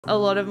A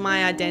lot of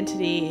my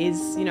identity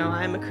is,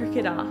 I'm a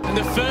cricketer. And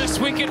the first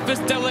wicket for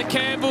Stella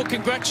Campbell.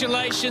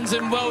 Congratulations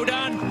and well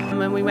done.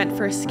 When we went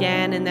for a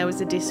scan and there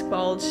was a disc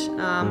bulge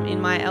in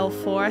my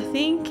L4, I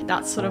think,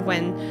 that's sort of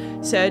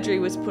when surgery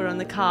was put on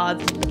the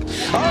cards.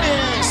 Oh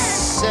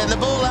yes, and the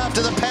ball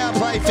after the power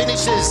play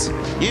finishes.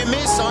 You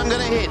miss, I'm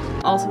going to hit.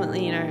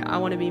 Ultimately, I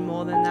want to be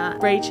more than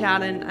that. Reach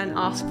out and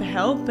ask for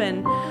help,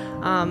 and,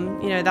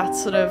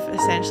 that's sort of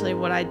essentially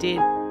what I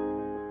did.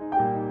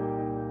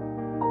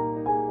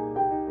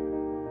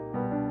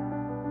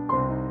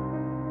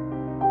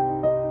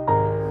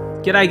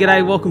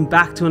 G'day, welcome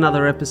back to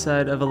another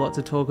episode of A Lot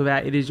to Talk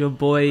About. It is your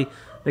boy,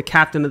 the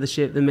captain of the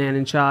ship, the man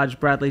in charge,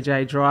 Bradley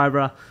J.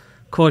 Dryborough.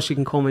 Of course, you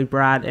can call me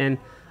Brad, and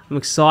I'm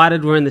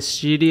excited. We're in the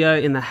studio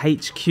in the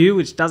HQ,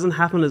 which doesn't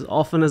happen as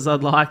often as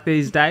I'd like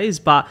these days,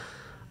 but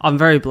I'm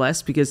very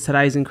blessed because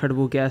today's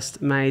incredible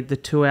guest made the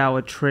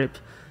 2-hour trip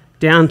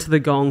down to the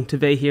Gong to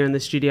be here in the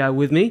studio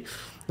with me.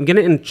 I'm going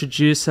to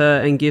introduce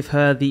her and give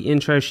her the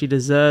intro she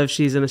deserves.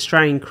 She's an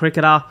Australian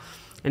cricketer,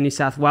 a New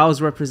South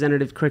Wales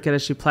representative cricketer.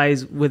 She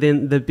plays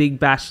within the Big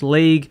Bash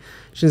League.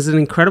 She's an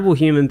incredible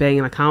human being,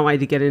 and I can't wait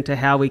to get into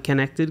how we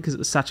connected because it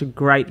was such a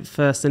great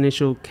first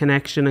initial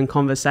connection and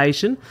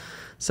conversation.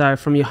 So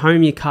from your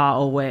home, your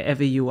car, or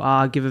wherever you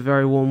are, give a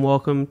very warm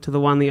welcome to the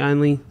one, the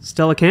only,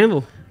 Stella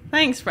Campbell.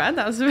 Thanks, Brad.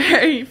 That was a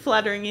very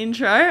flattering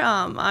intro.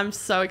 I'm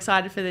so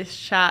excited for this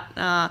chat.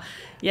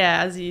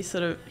 As you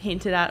sort of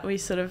hinted at, we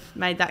sort of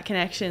made that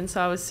connection.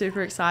 So I was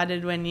super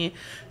excited when you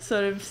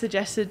sort of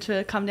suggested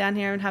to come down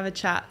here and have a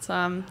chat. So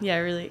I'm,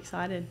 really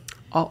excited.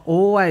 I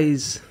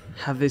always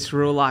have this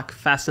real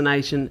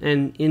fascination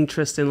and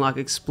interest in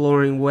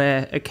exploring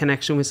where a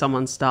connection with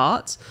someone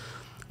starts.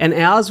 And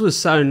ours was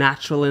so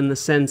natural in the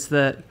sense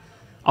that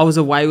I was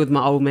away with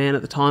my old man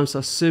at the time, so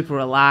I was super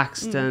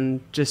relaxed and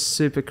just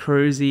super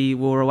cruisy. We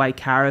were away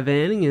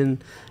caravanning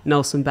in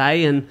Nelson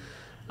Bay, and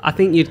I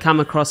think you'd come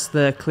across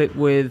the clip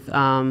with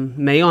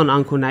me on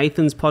Uncle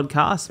Nathan's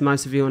podcast.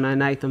 Most of you will know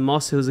Nathan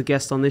Moss, who was a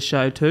guest on this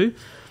show too.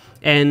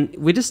 And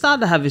we just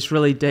started to have this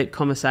really deep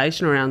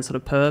conversation around sort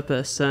of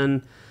purpose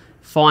and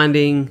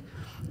finding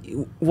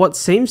what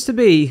seems to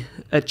be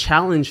a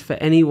challenge for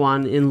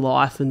anyone in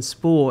life and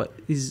sport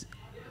is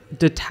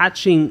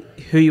detaching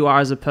who you are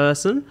as a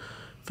person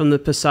from the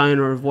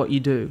persona of what you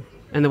do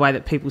and the way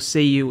that people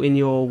see you in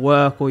your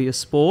work or your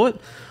sport.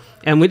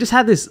 And we just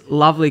had this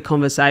lovely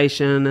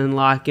conversation and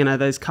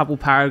those couple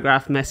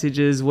paragraph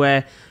messages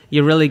where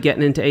you're really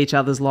getting into each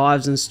other's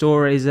lives and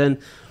stories. And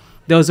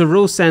there was a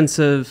real sense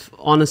of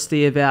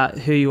honesty about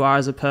who you are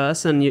as a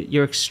person.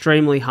 You're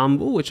extremely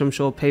humble, which I'm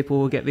sure people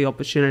will get the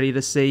opportunity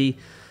to see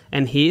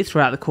and hear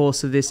throughout the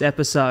course of this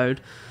episode.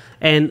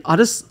 And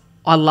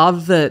I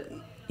love that,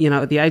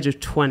 at the age of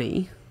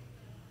 20,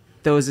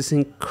 there was this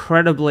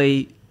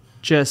incredibly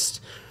just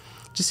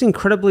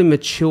incredibly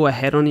mature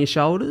head on your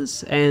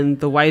shoulders, and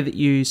the way that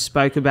you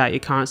spoke about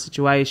your current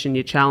situation,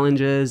 your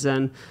challenges,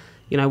 and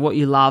what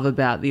you love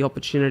about the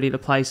opportunity to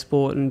play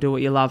sport and do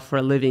what you love for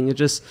a living. I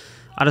just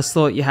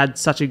thought you had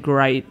such a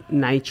great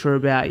nature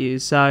about you.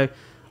 So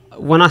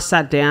when I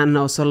sat down and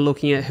I was sort of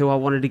looking at who I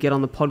wanted to get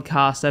on the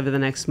podcast over the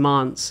next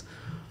months,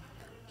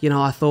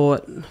 I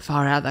thought,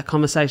 far out, that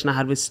conversation I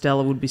had with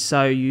Stella would be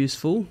so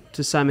useful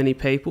to so many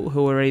people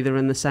who are either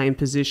in the same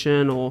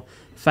position or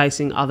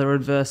facing other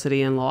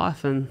adversity in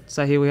life. And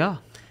so here we are.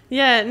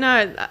 Yeah,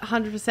 no,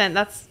 100%.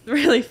 That's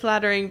really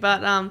flattering.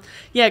 But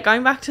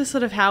going back to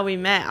sort of how we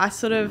met, I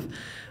sort of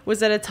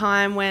was at a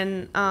time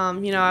when, I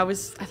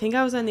think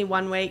I was only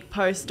 1 week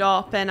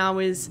post-op, and I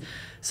was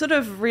sort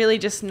of really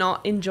just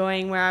not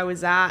enjoying where I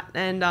was at.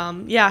 And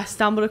I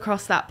stumbled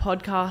across that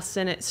podcast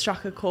and it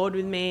struck a chord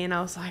with me, and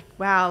I was like,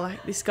 wow,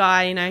 this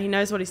guy, he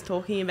knows what he's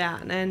talking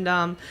about. And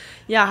I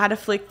had to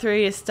flick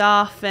through your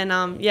stuff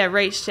and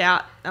reached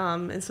out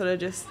and sort of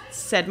just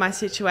said my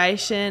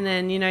situation,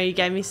 and you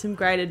gave me some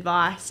great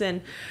advice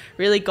and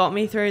really got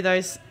me through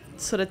those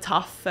sort of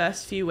tough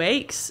first few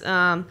weeks.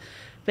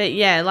 But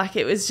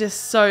it was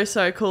just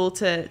so cool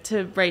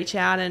to reach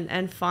out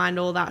and find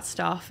all that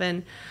stuff.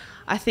 And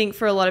I think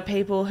for a lot of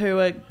people who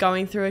are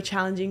going through a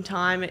challenging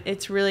time,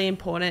 it's really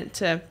important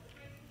to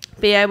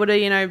be able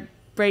to,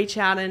 reach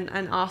out and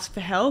ask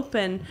for help.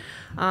 And,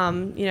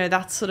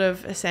 that's sort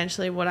of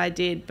essentially what I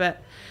did.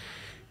 But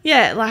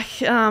I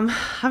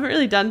haven't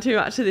really done too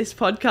much of this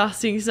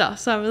podcasting stuff,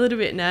 so I'm a little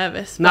bit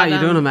nervous. No, you're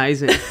doing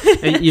amazing.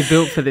 You're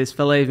built for this,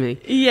 believe me.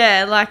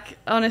 Yeah,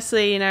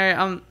 honestly,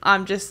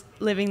 I'm just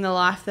living the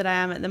life that I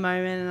am at the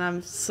moment, and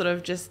I'm sort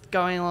of just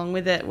going along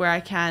with it where I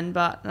can.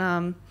 But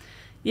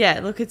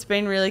it's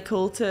been really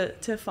cool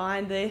to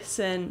find this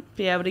and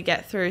be able to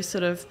get through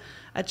sort of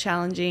a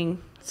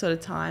challenging sort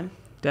of time.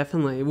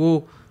 Definitely.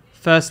 Well,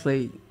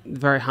 firstly,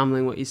 very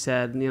humbling what you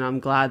said. I'm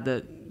glad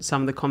that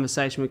some of the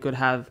conversation we could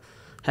have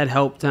had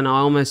helped, and I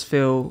almost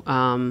feel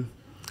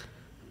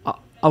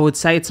I would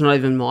say it's not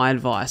even my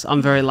advice.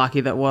 I'm very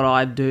lucky that what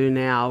I do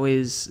now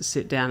is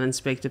sit down and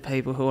speak to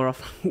people who are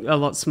often a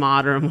lot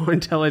smarter and more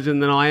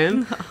intelligent than I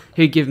am,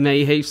 who give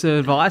me heaps of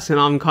advice, and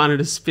I'm kind of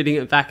just spitting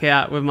it back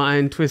out with my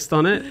own twist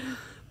on it.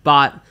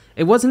 But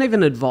it wasn't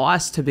even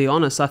advice, to be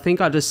honest. I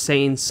think I just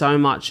seen so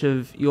much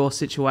of your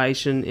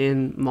situation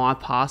in my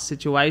past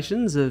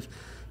situations of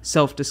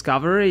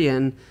self-discovery.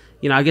 And,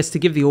 you know, I guess to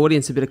give the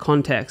audience a bit of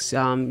context,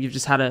 you've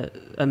just had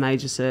a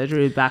major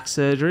surgery, back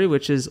surgery,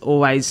 which is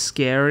always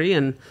scary.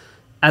 And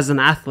as an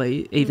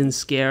athlete, even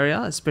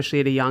scarier, especially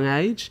at a young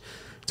age.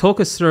 Talk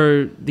us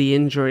through the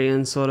injury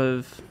and sort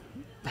of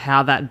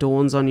how that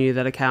dawns on you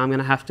that, okay, I'm going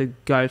to have to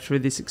go through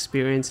this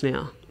experience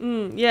now.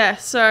 Yeah,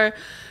 so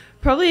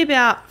probably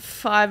about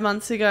 5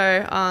 months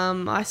ago,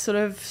 I sort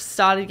of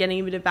started getting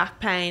a bit of back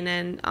pain,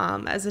 and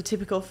as a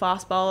typical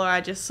fast bowler,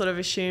 I just sort of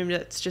assumed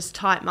it's just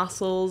tight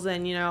muscles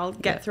and, you know, I'll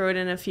get through it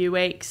in a few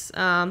weeks.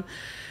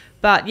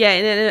 But yeah,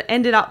 it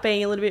ended up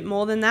being a little bit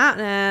more than that.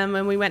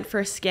 And we went for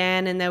a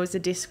scan, and there was a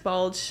disc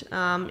bulge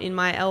in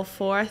my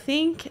L4, I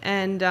think.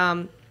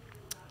 And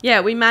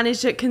yeah, we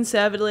managed it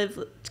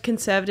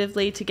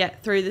conservatively to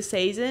get through the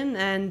season.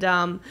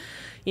 And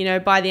you know,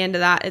 by the end of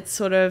that, it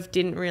sort of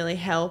didn't really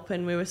help,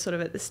 and we were sort of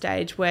at the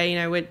stage where, you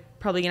know, we're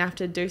probably going to have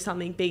to do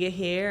something bigger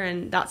here,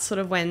 and that's sort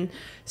of when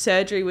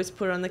surgery was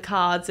put on the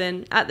cards.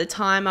 And at the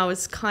time, I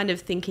was kind of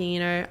thinking, you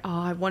know,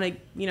 oh, I want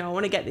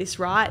to get this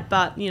right,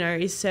 but, you know,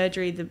 is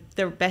surgery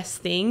the best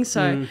thing?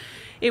 So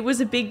it was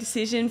a big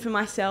decision for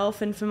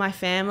myself and for my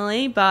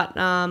family, but,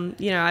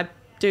 you know, I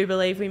do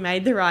believe we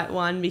made the right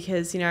one,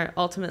 because, you know,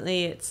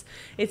 ultimately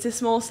it's a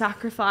small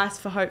sacrifice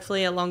for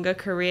hopefully a longer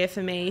career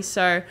for me.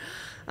 So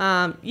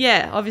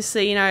yeah,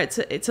 obviously, you know,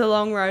 it's a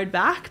long road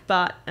back,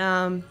 but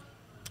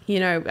you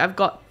know, I've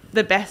got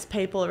the best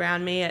people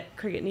around me at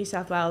Cricket New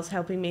South Wales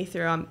helping me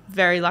through. I'm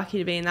very lucky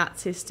to be in that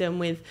system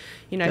with,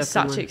 you know,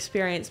 such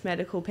experienced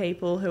medical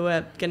people who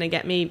are going to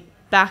get me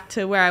back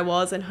to where I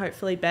was and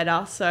hopefully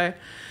better. So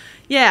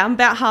yeah, I'm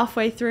about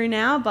halfway through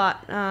now, but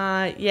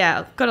yeah,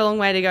 I've got a long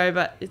way to go,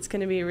 but it's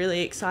going to be a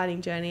really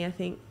exciting journey, I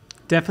think.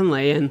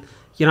 Definitely. And,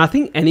 you know, I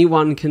think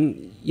anyone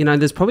can, you know,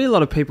 there's probably a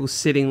lot of people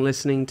sitting,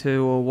 listening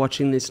to or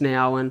watching this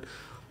now, and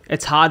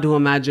it's hard to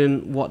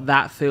imagine what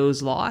that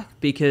feels like,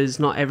 because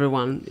not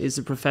everyone is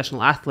a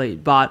professional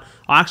athlete. But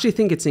I actually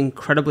think it's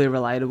incredibly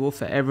relatable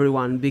for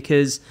everyone,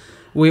 because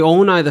we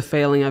all know the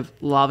feeling of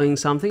loving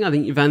something. I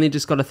think you've only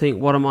just got to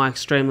think, what am I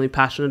extremely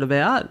passionate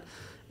about?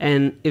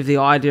 And if the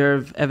idea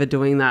of ever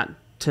doing that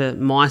to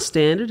my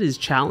standard is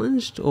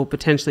challenged or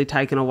potentially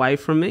taken away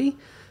from me,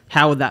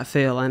 how would that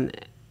feel?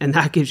 And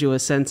that gives you a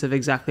sense of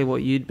exactly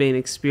what you'd been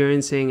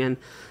experiencing and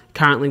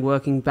currently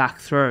working back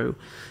through.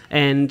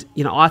 And,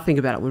 you know, I think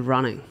about it with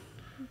running.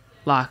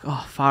 Like,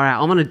 oh, far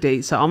out. I'm on a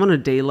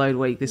deload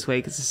week this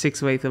week. It's the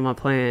 6th week of my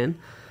plan.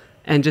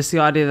 And just the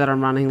idea that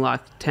I'm running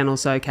like 10 or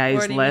so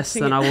Ks less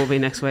than I will be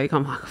next week,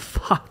 I'm like,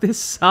 fuck, this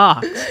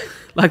sucks.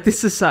 Like,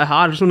 this is so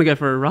hard. I just want to go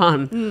for a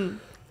run.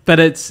 But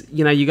it's,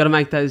 you know, you got to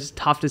make those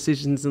tough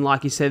decisions and,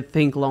 like you said,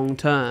 think long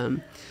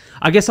term.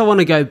 I guess I want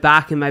to go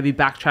back and maybe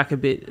backtrack a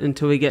bit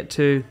until we get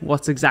to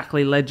what's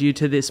exactly led you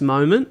to this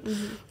moment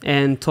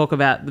and talk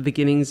about the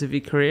beginnings of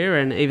your career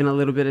and even a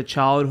little bit of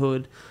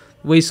childhood.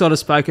 We sort of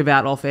spoke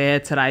about off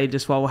air today,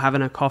 just while we're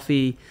having a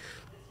coffee,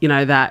 you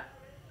know, that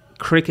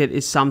cricket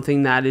is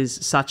something that is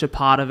such a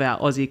part of our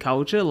Aussie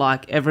culture.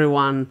 Like,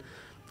 everyone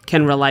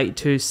can relate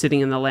to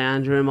sitting in the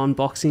lounge room on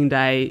Boxing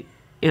Day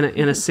in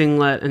a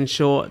singlet and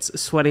shorts,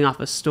 sweating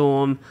up a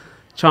storm,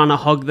 trying to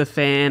hog the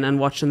fan and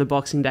watching the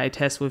Boxing Day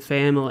test with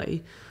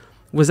family.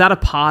 Was that a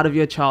part of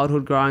your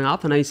childhood growing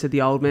up? I know you said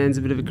the old man's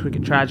a bit of a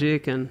cricket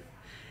tragic, and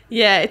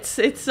yeah, it's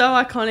so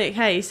iconic.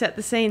 Hey, you set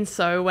the scene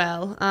so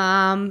well.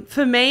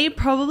 For me,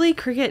 probably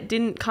cricket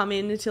didn't come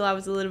in until I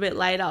was a little bit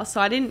later.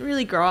 So I didn't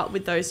really grow up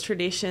with those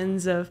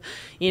traditions of,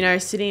 you know,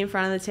 sitting in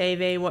front of the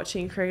TV,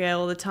 watching cricket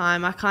all the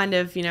time. I kind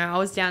of, you know, I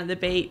was down at the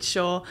beach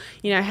or,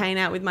 you know, hanging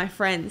out with my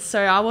friends.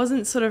 So I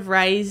wasn't sort of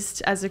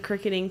raised as a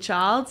cricketing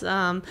child.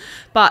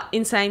 But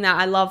in saying that,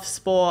 I love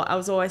sport. I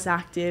was always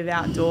active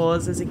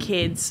outdoors as a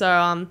kid.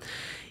 So,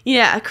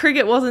 yeah,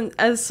 cricket wasn't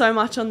as so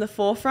much on the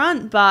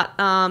forefront, but,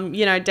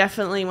 you know,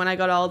 definitely when I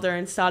got older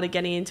and started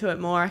getting into it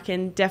more, I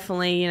can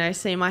definitely, you know,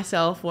 see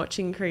myself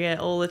watching cricket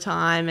all the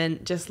time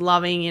and just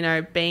loving, you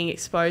know, being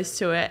exposed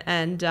to it.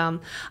 And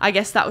I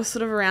guess that was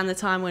sort of around the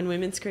time when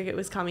women's cricket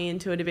was coming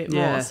into it a bit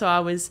more. So I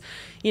was,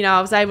 you know,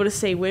 I was able to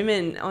see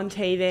women on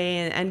TV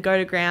and go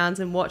to grounds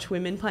and watch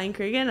women playing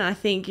cricket. And I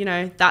think, you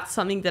know, that's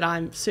something that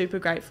I'm super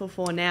grateful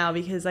for now,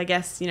 because I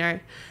guess, you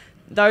know,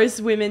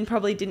 those women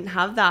probably didn't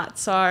have that.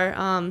 So,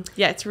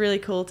 yeah, it's really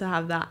cool to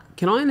have that.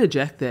 Can I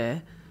interject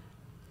there?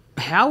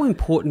 How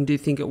important do you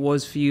think it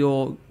was for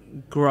your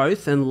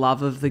growth and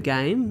love of the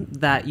game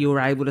that you were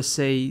able to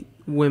see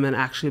women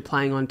actually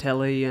playing on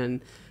telly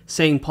and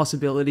seeing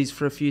possibilities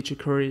for a future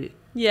career?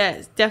 Yeah,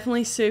 it's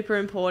definitely super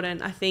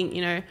important. I think,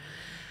 you know,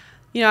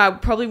 you know, I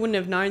probably wouldn't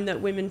have known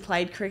that women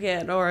played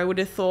cricket, or I would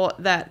have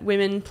thought that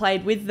women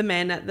played with the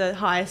men at the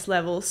highest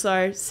level.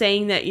 So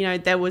seeing that, you know,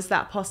 there was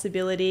that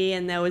possibility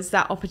and there was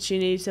that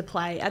opportunity to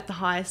play at the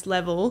highest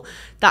level,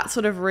 that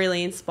sort of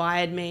really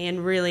inspired me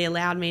and really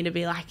allowed me to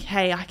be like,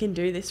 hey, I can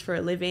do this for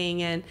a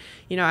living, and,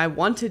 you know, I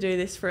want to do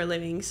this for a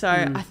living. So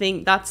I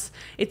think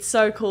it's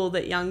so cool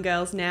that young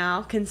girls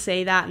now can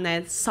see that, and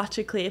there's such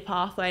a clear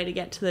pathway to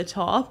get to the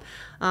top.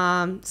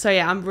 So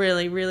yeah, I'm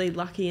really, really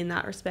lucky in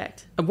that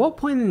respect. At what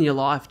point in your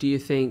life do you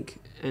think,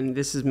 and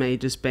this is me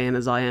just being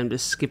as I am,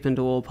 just skipping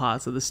to all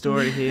parts of the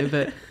story here,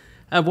 but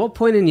at what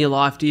point in your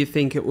life do you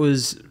think it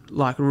was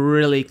like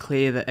really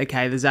clear that,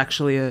 okay, there's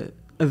actually a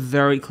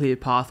very clear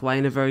pathway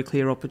and a very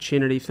clear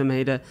opportunity for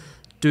me to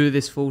do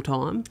this full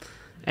time?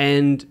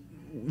 And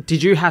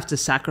did you have to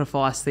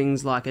sacrifice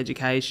things like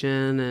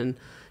education and,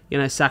 you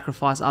know,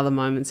 sacrifice other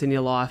moments in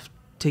your life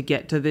to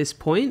get to this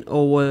point,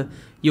 or were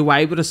you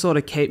able to sort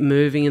of keep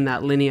moving in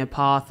that linear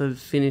path of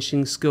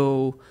finishing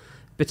school,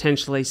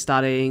 potentially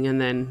studying, and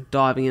then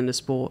diving into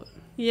sport?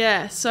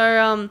 Yeah,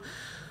 so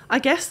I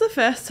guess the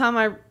first time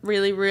I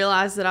really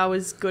realised that I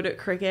was good at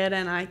cricket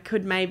and I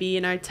could maybe, you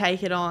know,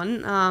 take it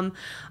on,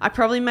 I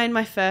probably made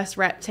my first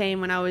rep team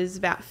when I was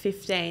about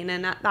 15,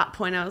 and at that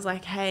point I was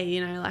like, hey,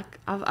 you know, like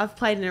I've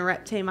played in a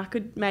rep team, I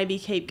could maybe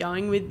keep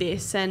going with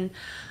this. And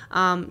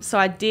so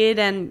I did,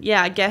 and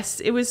yeah, I guess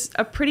it was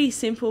a pretty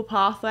simple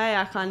pathway.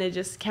 I kind of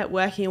just kept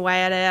working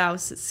away at it. I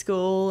was at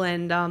school,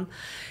 and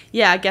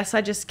yeah, I guess I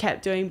just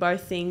kept doing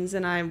both things,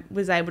 and I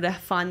was able to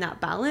find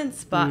that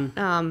balance.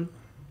 But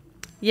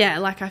yeah,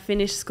 like I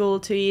finished school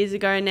 2 years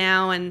ago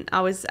now, and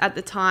I was at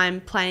the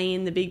time playing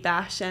in the Big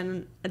Bash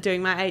and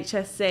doing my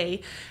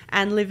HSC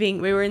and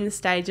we were in the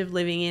stage of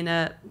living in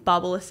a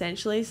bubble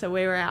essentially. So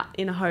we were out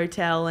in a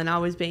hotel and I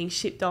was being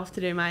shipped off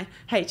to do my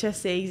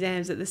HSC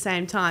exams at the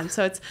same time.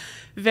 So it's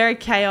very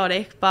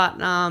chaotic, but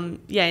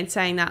yeah, in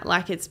saying that,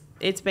 like it's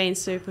been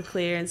super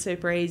clear and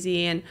super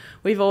easy, and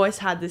we've always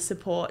had the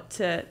support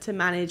to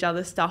manage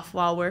other stuff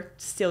while we're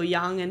still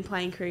young and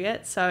playing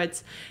cricket. So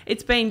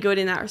it's been good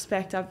in that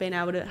respect. I've been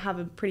able to have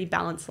a pretty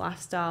balanced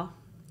lifestyle.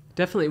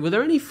 Definitely. Were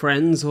there any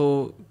friends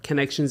or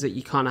connections that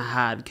you kind of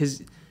had?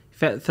 Because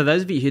for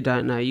those of you who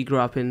don't know, you grew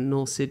up in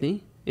North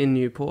Sydney, in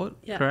Newport,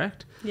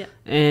 correct? Yeah.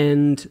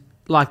 And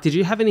like, did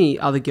you have any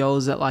other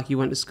girls that like you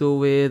went to school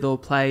with or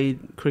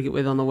played cricket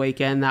with on the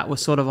weekend that were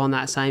sort of on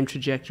that same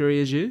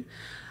trajectory as you?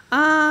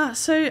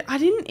 So I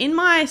didn't,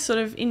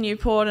 in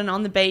Newport and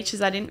on the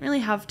beaches, I didn't really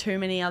have too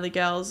many other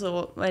girls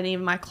or any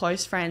of my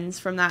close friends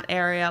from that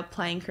area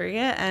playing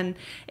cricket. And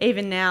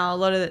even now,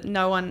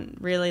 no one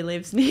really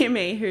lives near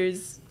me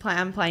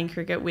I'm playing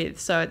cricket with.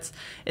 So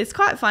it's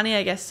quite funny,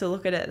 I guess, to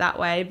look at it that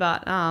way.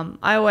 But,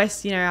 I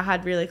always, you know, I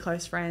had really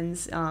close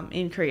friends,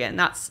 in cricket, and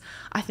that's,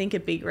 I think,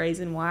 a big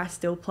reason why I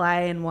still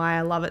play and why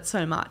I love it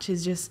so much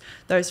is just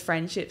those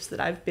friendships that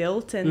I've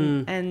built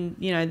and,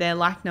 you know, they're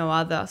like no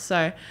other.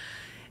 So,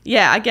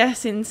 yeah, I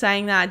guess in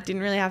saying that, I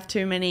didn't really have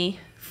too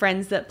many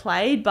friends that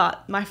played,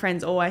 but my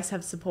friends always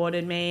have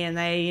supported me, and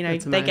they, you know,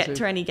 they get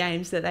to any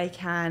games that they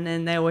can,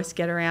 and they always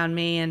get around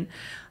me. And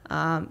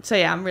so,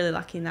 yeah, I'm really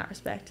lucky in that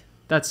respect.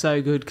 That's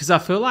so good, because I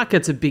feel like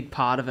it's a big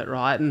part of it,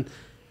 right? And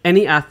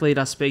any athlete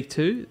I speak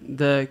to,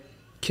 the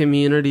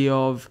community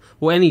of,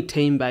 or any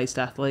team-based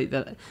athlete,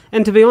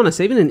 and to be honest,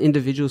 even in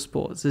individual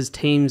sports, there's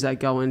teams that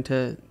go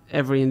into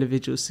every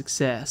individual's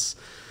success,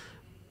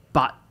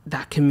 but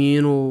that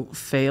communal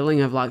feeling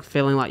of like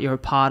feeling like you're a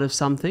part of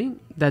something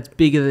that's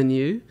bigger than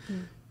you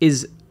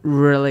is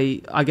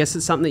really, I guess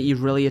it's something that you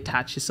really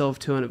attach yourself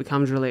to, and it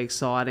becomes really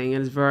exciting.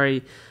 And it's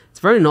very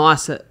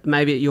nice that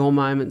maybe at your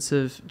moments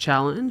of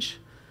challenge,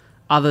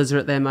 others are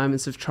at their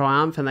moments of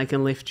triumph and they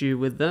can lift you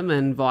with them,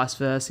 and vice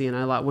versa. You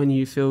know, like when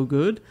you feel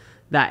good,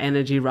 that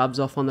energy rubs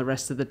off on the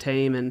rest of the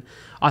team. And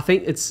I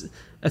think it's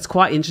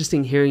quite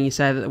interesting hearing you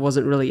say that there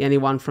wasn't really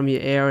anyone from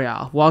your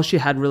area. Whilst you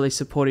had really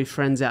supportive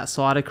friends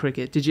outside of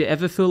cricket, did you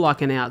ever feel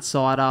like an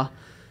outsider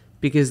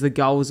because the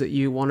goals that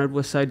you wanted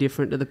were so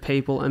different to the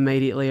people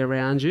immediately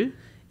around you?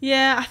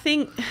 Yeah, I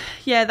think,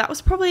 that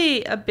was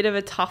probably a bit of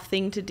a tough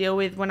thing to deal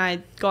with when I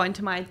got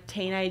into my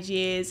teenage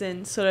years,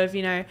 and sort of,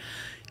 you know,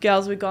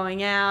 girls were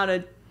going out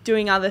or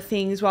doing other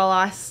things while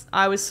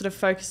I was sort of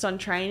focused on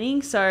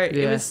training. So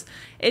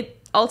it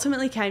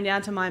ultimately came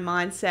down to my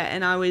mindset,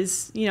 and I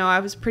was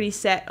pretty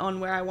set on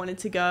where I wanted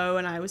to go,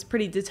 and I was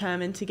pretty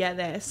determined to get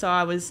there. So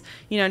I was,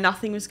 you know,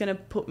 nothing was going to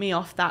put me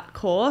off that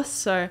course.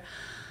 So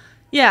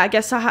yeah, I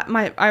guess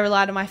I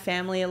relied on my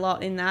family a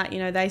lot in that. You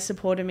know, they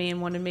supported me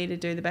and wanted me to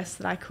do the best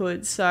that I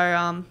could. So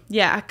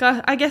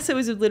I guess it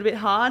was a little bit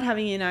hard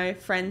having, you know,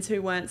 friends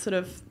who weren't sort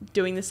of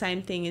doing the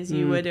same thing as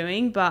you were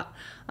doing. But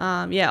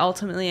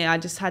ultimately I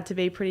just had to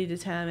be pretty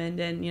determined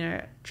and, you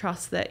know,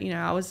 trust that, you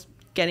know, I was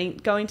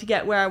going to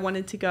get where I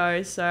wanted to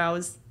go. So I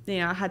was, you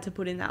know, I had to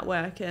put in that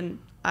work, and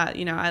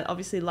you know, I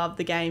obviously loved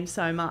the game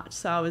so much,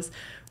 so I was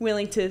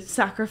willing to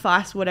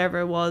sacrifice whatever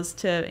it was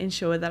to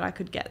ensure that I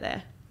could get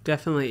there.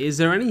 Definitely. Is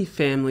there any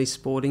family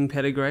sporting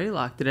pedigree?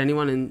 Like, did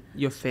anyone in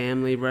your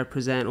family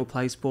represent or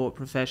play sport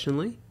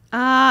professionally?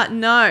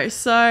 No.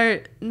 So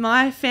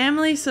my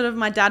family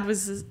my dad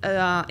was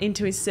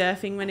into his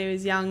surfing when he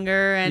was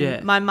younger,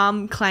 and my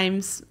mum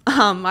claims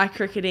my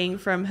cricketing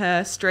from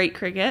her street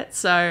cricket.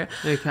 So,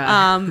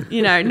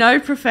 no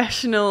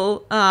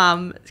professional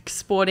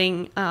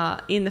sporting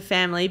in the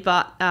family,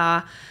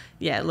 but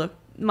look,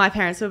 my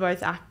parents were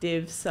both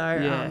active,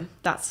 so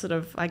that's sort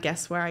of, I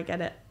guess, where I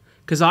get it.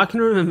 Because I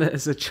can remember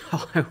as a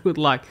child,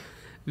 like,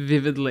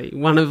 vividly,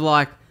 one of,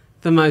 like,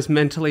 the most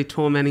mentally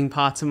tormenting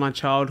parts of my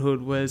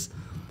childhood was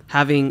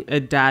having a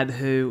dad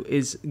who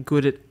is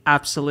good at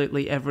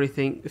absolutely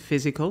everything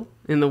physical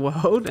in the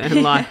world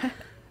and like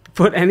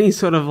put any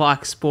sort of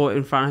like sport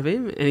in front of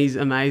him and he's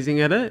amazing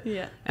at it.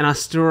 Yeah. And I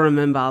still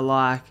remember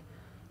like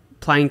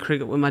playing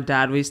cricket with my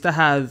dad. We used to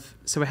have,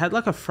 so we had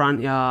like a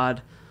front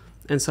yard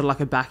and sort of like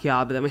a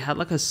backyard, but then we had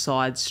like a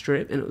side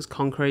strip and it was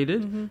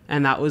concreted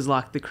and that was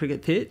like the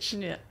cricket pitch.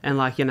 Yeah. And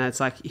like, it's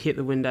like you hit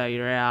the window,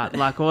 you're out.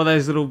 Like all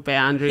those little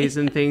boundaries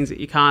and things that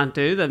you can't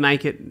do that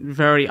make it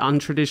very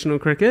untraditional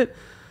cricket.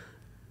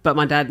 But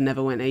my dad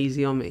never went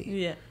easy on me.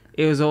 Yeah.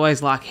 It was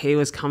always like he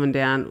was coming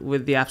down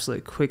with the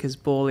absolute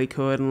quickest ball he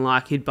could and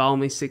like he'd bowl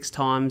me 6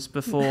 times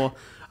before...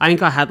 I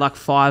think I had like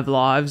 5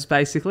 lives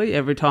basically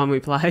every time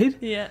we played.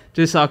 Yeah.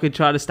 Just so I could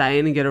try to stay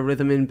in and get a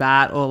rhythm in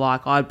bat, or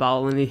like I'd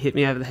bowl and he'd hit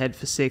me over the head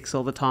for 6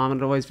 all the time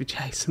and I'd always be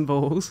chasing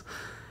balls.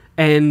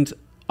 And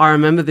I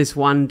remember this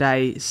one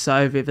day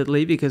so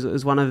vividly because it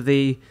was one of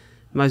the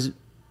most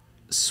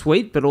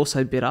sweet but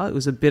also bitter. It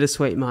was a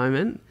bittersweet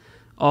moment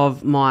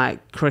of my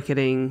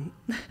cricketing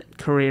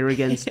career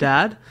against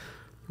Dad,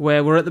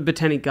 where we're at the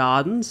Botanic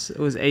Gardens. It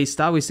was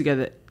Easter. We used to go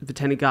to the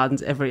Botanic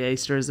Gardens every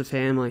Easter as a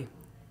family.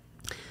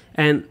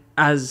 And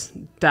as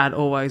Dad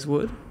always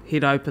would,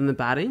 he'd open the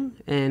batting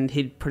and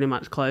he'd pretty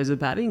much close the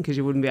batting because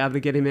you wouldn't be able to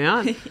get him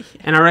out.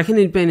 And I reckon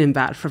he'd been in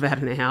bat for about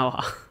an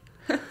hour.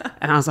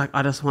 And I was like,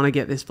 I just want to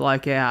get this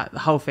bloke out. The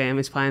whole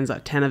family's playing, there's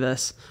like 10 of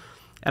us.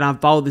 And I've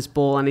bowled this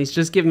ball and he's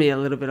just given me a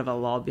little bit of a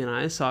lob,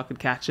 so I could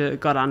catch it.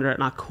 Got under it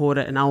and I caught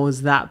it and I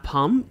was that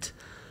pumped.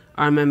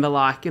 I remember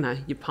like,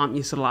 you pump,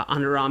 you sort of like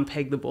underarm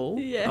peg the ball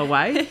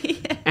away.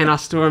 Yeah. And I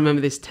still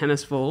remember this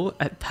tennis ball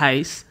at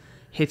pace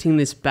hitting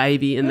this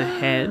baby in the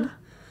head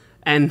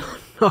and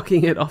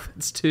knocking it off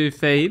its 2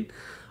 feet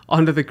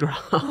onto the grass.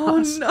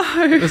 Oh,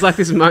 no. It was like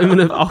this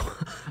moment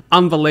of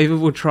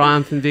unbelievable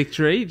triumph and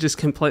victory, just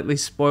completely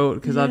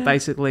spoiled because I'd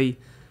basically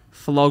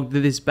flogged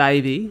this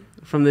baby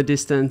from the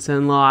distance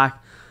and like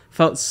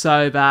felt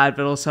so bad,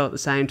 but also at the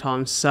same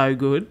time so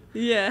good.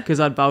 Yeah. Because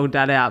I'd bowled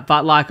Dad out.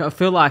 But like I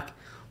feel like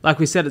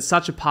we said, it's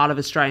such a part of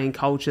Australian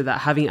culture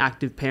that having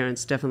active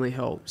parents definitely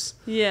helps.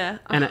 Yeah,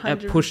 100%.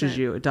 And it pushes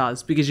you, it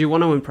does, because you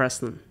want to impress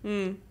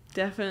them.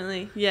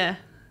 Definitely, yeah.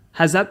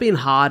 Has that been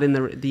hard in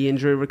the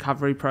injury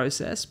recovery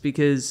process?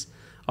 Because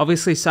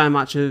obviously so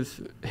much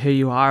of who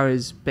you are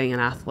is being an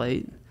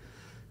athlete,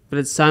 but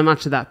it's so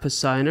much of that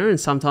persona, and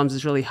sometimes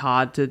it's really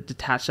hard to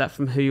detach that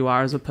from who you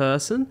are as a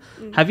person.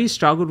 Have you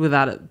struggled with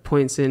that at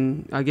points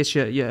in, I guess,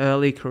 your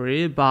early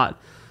career, but...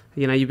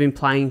 you've been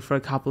playing for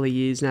a couple of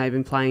years now, you've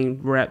been playing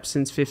reps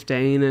since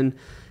 15, and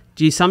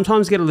do you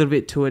sometimes get a little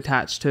bit too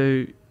attached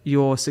to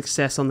your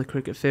success on the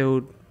cricket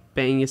field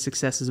being your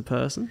success as a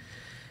person?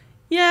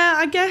 Yeah,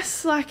 I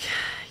guess,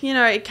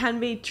 it can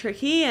be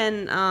tricky,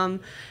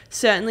 and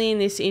certainly in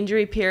this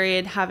injury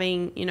period,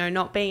 having,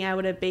 not being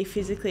able to be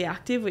physically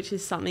active, which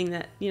is something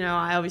that,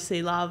 I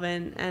obviously love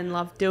and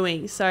love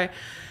doing. So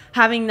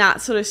having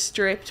that sort of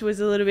stripped was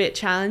a little bit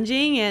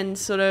challenging, and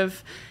sort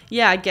of,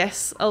 I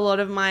guess a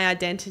lot of my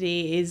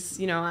identity is,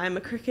 I'm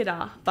a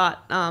cricketer, but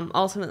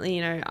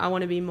ultimately, I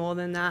want to be more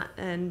than that,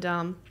 and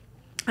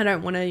I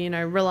don't want to,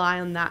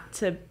 rely on that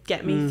to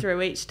get me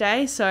through each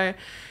day. So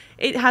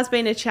it has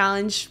been a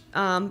challenge,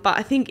 but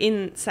I think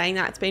in saying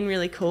that, it's been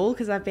really cool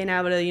because I've been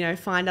able to,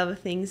 find other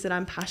things that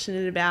I'm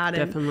passionate about.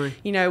 Definitely.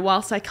 And,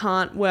 whilst I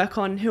can't work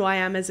on who I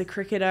am as a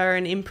cricketer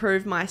and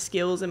improve my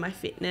skills and my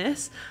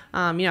fitness,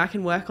 I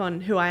can work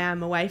on who I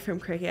am away from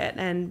cricket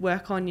and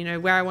work on,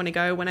 where I want to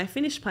go when I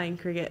finish playing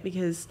cricket,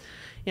 because,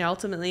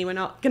 ultimately we're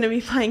not going to be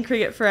playing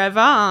cricket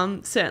forever.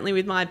 Certainly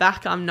with my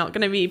back, I'm not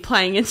going to be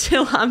playing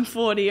until I'm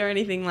 40 or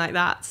anything like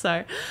that.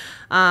 So,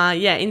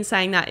 in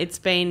saying that, it's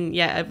been,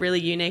 a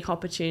really unique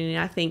opportunity.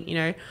 I think,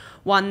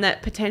 one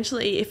that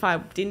potentially, if I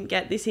didn't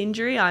get this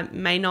injury, I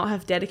may not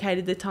have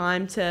dedicated the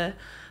time to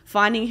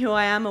finding who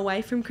I am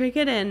away from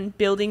cricket and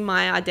building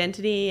my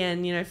identity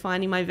and,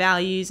 finding my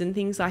values and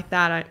things like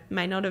that. I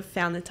may not have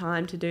found the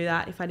time to do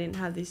that if I didn't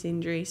have this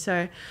injury.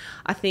 So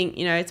I think,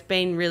 it's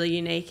been really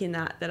unique in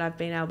that I've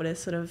been able to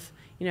sort of,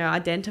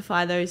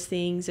 identify those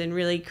things and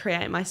really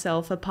create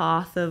myself a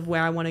path of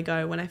where I want to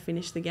go when I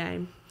finish the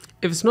game.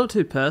 If it's not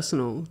too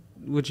personal,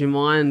 would you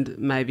mind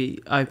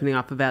maybe opening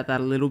up about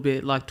that a little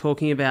bit, like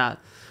talking about...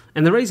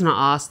 And the reason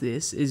I ask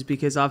this is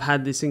because I've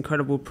had this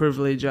incredible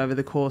privilege over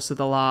the course of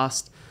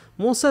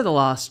more so the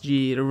last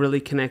year, to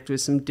really connect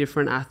with some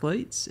different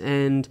athletes.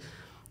 And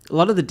a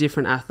lot of the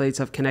different athletes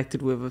I've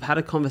connected with, I've had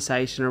a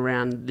conversation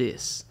around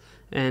this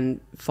and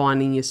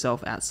finding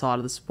yourself outside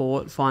of the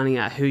sport, finding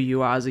out who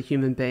you are as a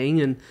human being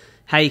and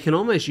how you can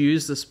almost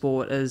use the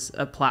sport as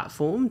a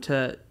platform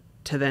to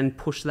then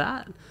push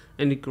that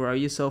and to grow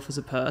yourself as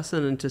a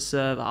person and to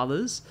serve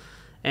others.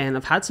 And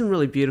I've had some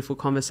really beautiful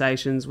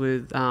conversations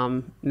with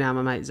now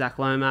my mate Zach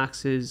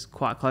Lomax, who's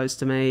quite close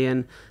to me,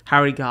 and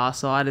Harry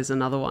Garside is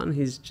another one.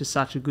 He's just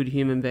such a good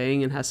human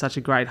being and has such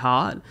a great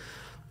heart.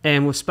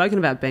 And we've spoken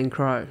about Ben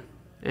Crowe,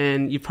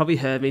 and you've probably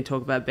heard me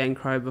talk about Ben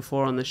Crowe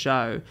before on the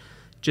show.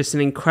 Just an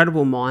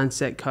incredible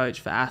mindset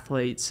coach for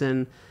athletes,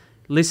 and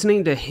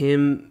listening to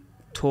him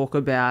talk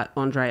about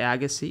Andre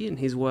Agassi and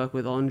his work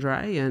with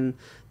Andre, and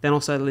then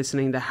also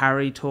listening to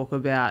Harry talk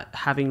about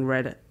having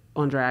read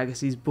Andre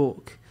Agassi's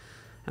book.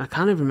 And I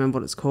can't even remember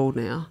what it's called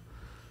now,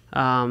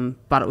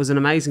 but it was an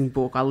amazing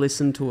book. I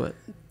listened to it.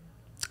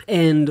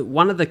 And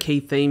one of the key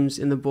themes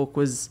in the book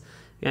was,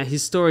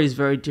 his story is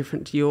very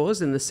different to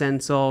yours in the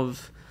sense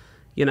of,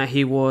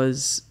 he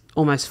was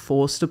almost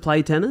forced to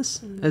play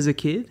tennis as a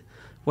kid,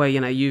 where,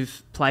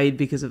 you've played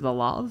because of the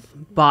love.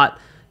 But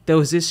there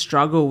was this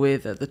struggle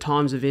with, at the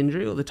times of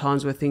injury or the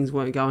times where things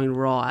weren't going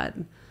right,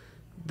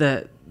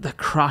 the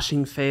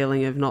crushing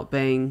feeling of not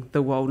being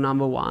the world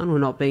number one or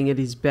not being at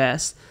his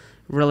best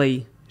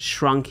really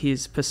shrunk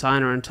his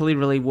persona until he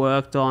really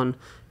worked on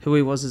who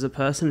he was as a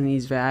person and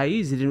his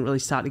values. He didn't really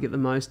start to get the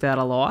most out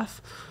of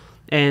life.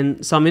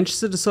 And so I'm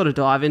interested to sort of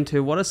dive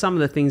into what are some of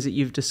the things that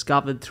you've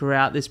discovered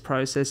throughout this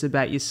process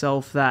about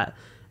yourself that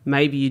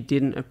maybe you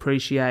didn't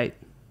appreciate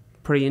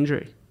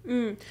pre-injury.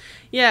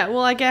 Yeah,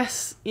 well, I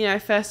guess,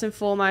 first and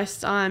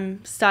foremost,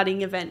 I'm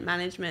studying event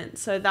management.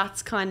 So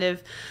that's kind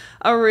of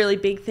a really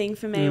big thing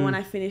for me when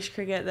I finish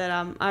cricket that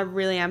I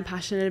really am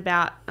passionate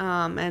about,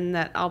 and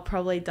that I'll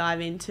probably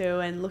dive into,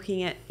 and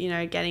looking at,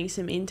 getting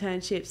some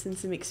internships and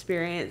some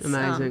experience.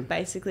 Amazing.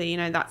 Basically,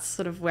 that's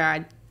sort of where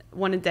I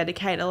want to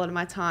dedicate a lot of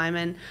my time,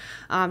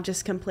 and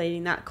just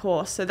completing that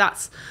course. So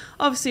that's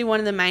obviously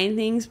one of the main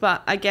things,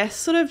 but I guess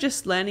sort of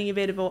just learning a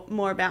bit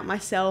more about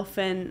myself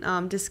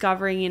and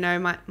discovering,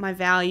 my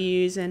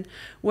values and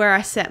where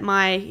I set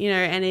my,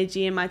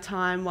 energy and my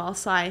time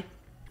whilst I,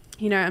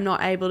 I'm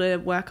not able to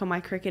work on my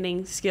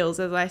cricketing skills,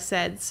 as I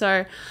said.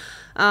 So,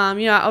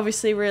 I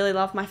obviously really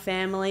love my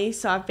family,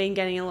 so I've been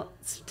getting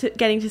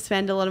to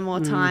spend a lot more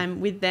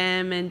time with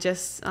them, and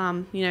just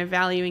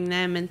valuing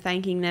them and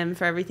thanking them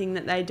for everything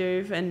that they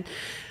do. And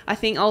I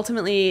think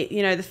ultimately,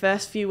 the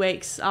first few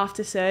weeks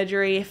after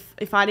surgery,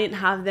 if I didn't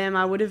have them,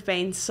 I would have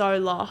been so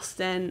lost.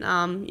 And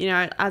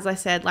as I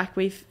said, like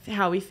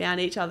how we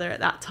found each other at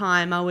that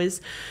time, I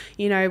was,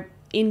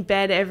 in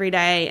bed every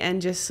day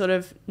and just sort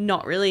of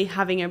not really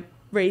having a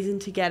reason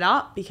to get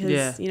up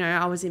because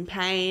I was in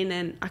pain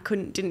and I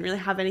didn't really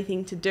have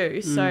anything to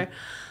do. So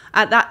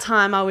at that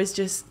time I was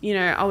just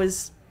I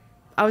was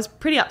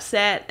pretty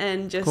upset,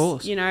 and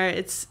just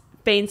it's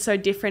been so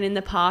different in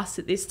the past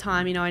at this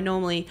time. I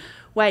normally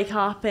wake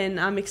up and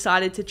I'm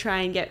excited to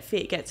train, get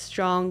fit, get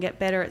strong, get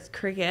better at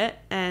cricket,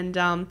 and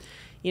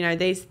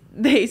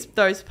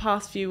those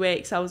past few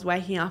weeks I was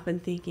waking up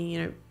and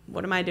thinking,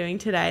 what am I doing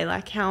today?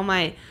 Like, how am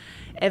I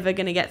ever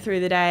going to get through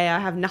the day? I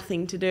have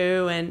nothing to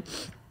do. And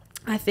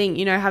I think,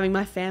 having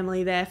my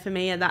family there for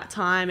me at that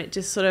time, it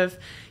just sort of,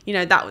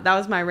 that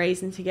was my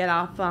reason to get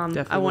up.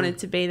 I wanted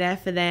to be there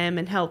for them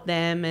and help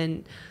them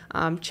and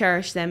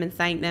cherish them and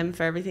thank them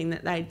for everything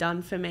that they'd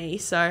done for me.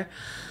 So,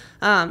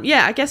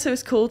 I guess it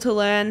was cool to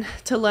learn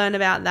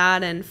about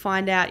that and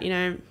find out,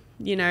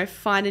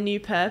 find a new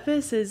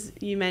purpose. As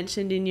you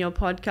mentioned in your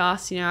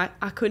podcast,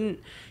 I couldn't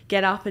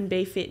get up and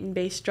be fit and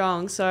be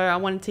strong. So I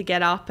wanted to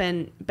get up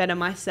and better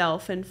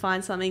myself and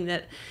find something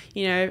that,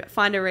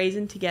 find a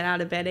reason to get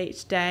out of bed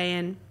each day.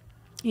 And,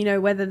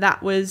 whether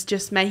that was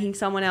just making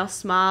someone else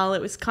smile,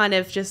 it was kind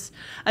of just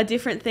a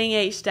different thing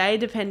each day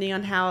depending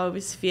on how I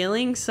was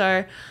feeling.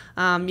 So,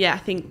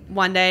 I think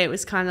one day it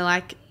was kind of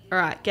like, all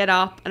right, get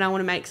up and I want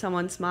to make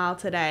someone smile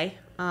today.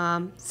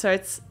 So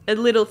it's a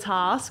little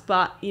task,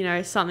 but,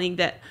 something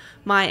that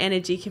my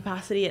energy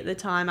capacity at the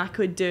time I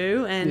could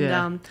do,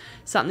 and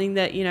something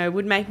that,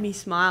 would make me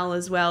smile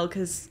as well,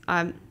 because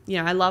I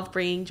love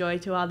bringing joy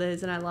to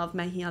others and I love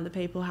making other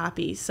people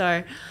happy.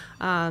 So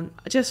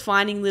just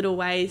finding little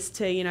ways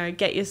to,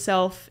 get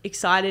yourself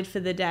excited for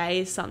the day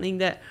is something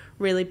that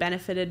really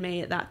benefited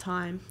me at that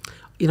time.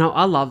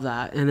 I love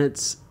that, and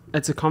it's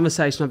a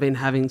conversation I've been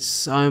having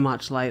so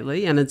much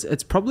lately, and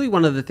it's probably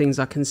one of the things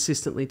I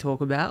consistently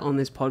talk about on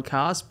this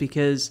podcast,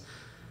 because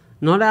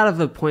not out of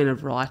a point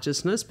of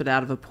righteousness, but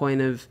out of a point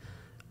of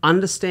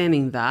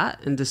understanding that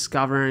and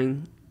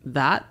discovering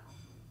that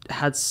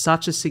had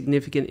such a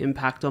significant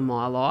impact on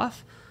my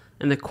life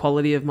and the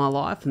quality of my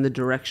life and the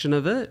direction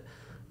of it,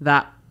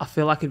 that I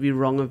feel like it'd be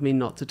wrong of me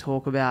not to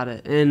talk about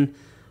it. And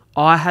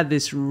I had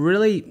this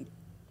really...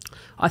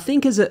 I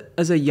think as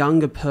a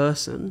younger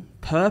person,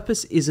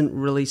 purpose isn't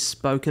really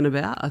spoken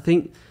about. I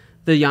think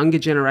the younger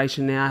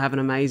generation now have an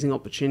amazing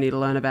opportunity to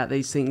learn about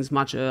these things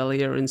much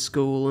earlier in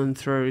school and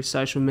through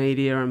social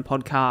media and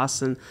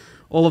podcasts and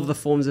all of the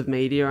forms of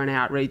media and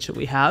outreach that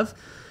we have.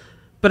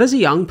 But as a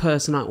young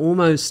person, I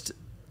almost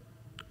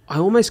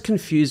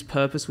confuse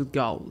purpose with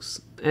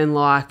goals. And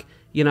like,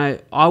 you know,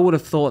 I would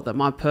have thought that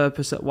my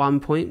purpose at one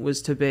point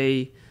was to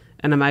be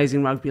an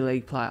amazing rugby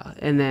league player,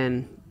 and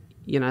then,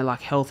 you know,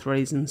 like health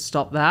reasons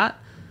stop that,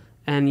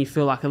 and you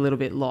feel like a little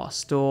bit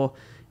lost. Or,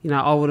 you know,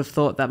 I would have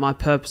thought that my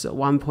purpose at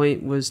one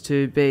point was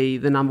to be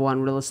the number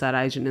one real estate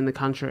agent in the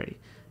country,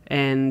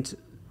 and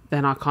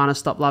then I kind of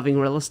stopped loving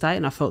real estate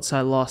and I felt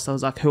so lost. I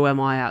was like, who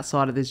am I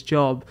outside of this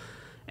job?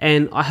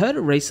 And I heard it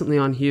recently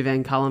on Hugh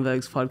Van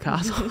Cullenberg's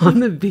podcast. I'm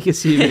the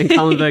biggest Hugh Van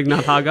Cullenberg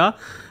nut hugger.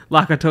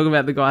 Like, I talk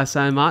about the guy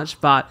so much,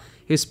 but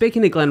he was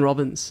speaking to Glenn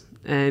Robbins.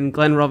 And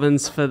Glenn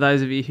Robbins, for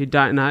those of you who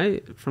don't know,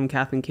 from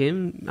Kath and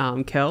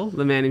Kim, Kel,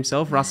 the man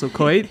himself, Russell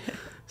Coit,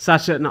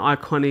 such an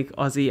iconic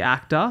Aussie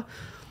actor.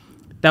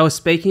 They were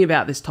speaking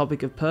about this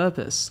topic of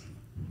purpose.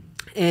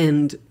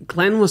 And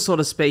Glenn was sort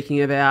of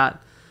speaking about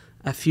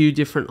a few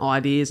different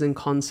ideas and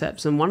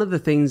concepts. And one of the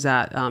things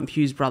that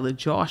Hugh's brother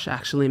Josh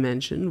actually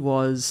mentioned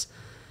was,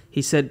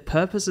 he said,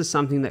 purpose is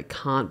something that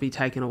can't be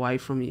taken away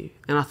from you.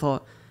 And I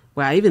thought,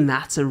 wow, even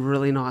that's a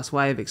really nice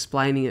way of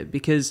explaining it,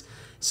 because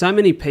so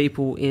many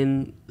people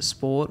in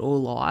sport or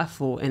life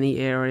or any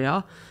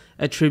area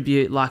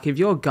attribute, like, if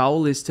your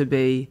goal is to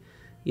be,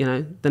 you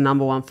know, the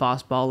number one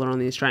fast bowler on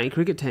the Australian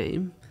cricket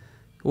team,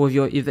 or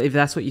if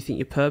that's what you think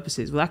your purpose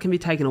is, well, that can be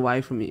taken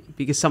away from you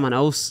because someone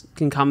else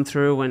can come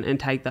through and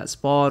take that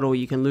spot, or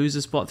you can lose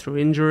a spot through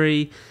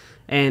injury,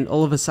 and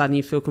all of a sudden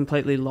you feel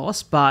completely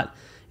lost. But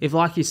if,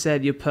 like you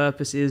said, your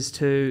purpose is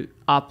to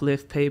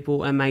uplift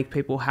people and make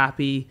people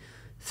happy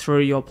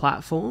through your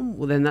platform,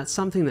 well, then that's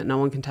something that no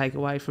one can take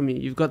away from you.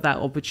 You've got that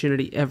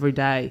opportunity every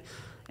day.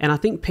 And I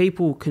think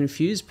people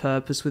confuse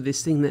purpose with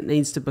this thing that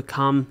needs to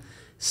become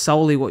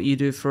solely what you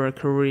do for a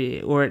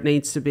career, or it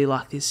needs to be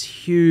like this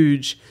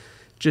huge,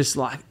 just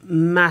like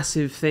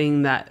massive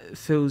thing that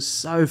feels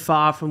so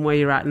far from where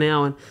you're at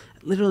now, and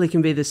it literally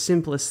can be the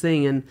simplest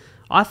thing. And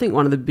I think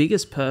one of the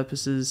biggest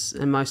purposes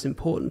and most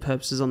important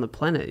purposes on the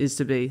planet is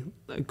to be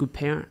a good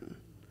parent,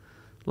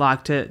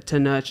 like to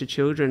nurture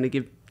children, to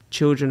give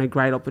children a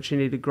great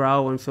opportunity to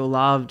grow and feel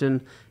loved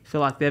and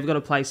feel like they've got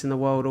a place in the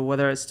world, or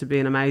whether it's to be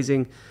an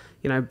amazing,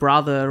 you know,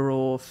 brother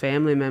or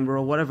family member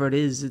or whatever it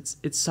is.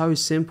 It's so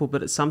simple,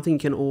 but it's something you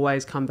can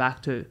always come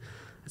back to.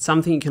 It's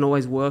something you can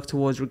always work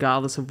towards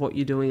regardless of what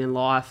you're doing in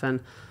life. And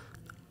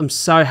I'm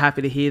so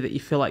happy to hear that you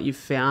feel like you've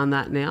found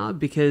that now,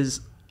 because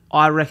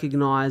I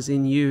recognise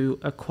in you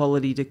a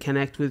quality to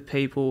connect with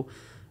people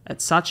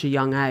at such a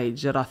young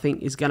age that I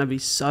think is going to be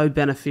so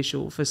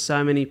beneficial for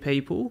so many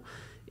people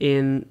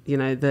in, you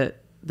know,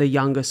 the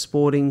younger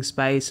sporting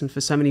space, and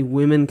for so many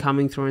women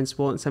coming through in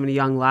sport and so many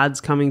young lads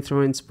coming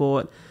through in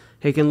sport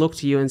who can look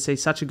to you and see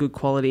such a good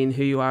quality in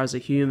who you are as a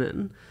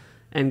human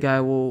and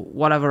go, well,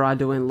 whatever I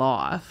do in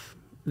life,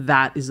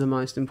 that is the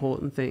most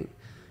important thing.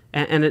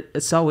 And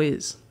it so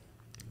is.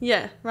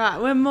 Yeah, right.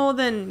 We're more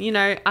than, you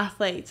know,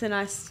 athletes. And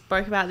I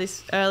spoke about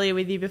this earlier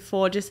with you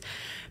before, just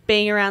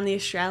being around the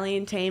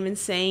Australian team and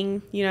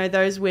seeing, you know,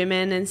 those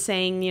women and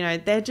seeing, you know,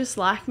 they're just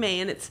like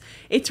me. And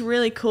it's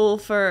really cool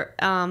for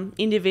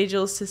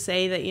individuals to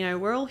see that, you know,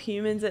 we're all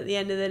humans at the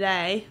end of the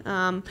day.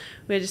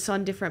 We're just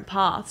on different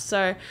paths.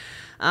 So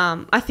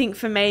I think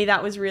for me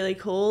that was really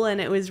cool, and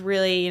it was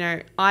really, you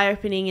know,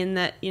 eye-opening in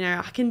that, you know,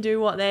 I can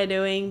do what they're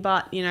doing,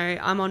 but, you know,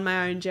 I'm on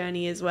my own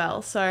journey as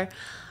well. So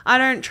I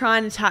don't try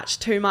and attach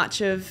too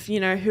much of, you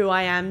know, who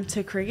I am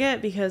to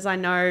cricket, because I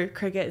know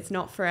cricket is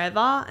not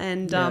forever,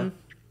 and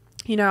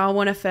you know, I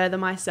want to further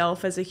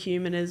myself as a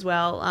human as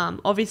well.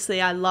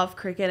 Obviously, I love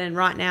cricket, and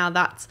right now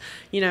that's,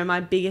 you know, my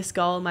biggest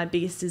goal, my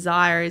biggest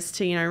desire is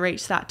to, you know,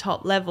 reach that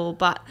top level.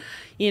 But,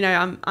 you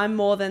know, I'm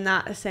more than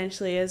that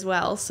essentially as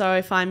well. So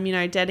if I'm, you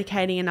know,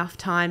 dedicating enough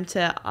time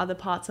to other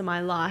parts of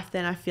my life,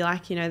 then I feel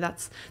like, you know,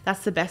 that's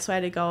the best way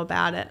to go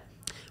about it.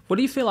 What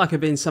do you feel like have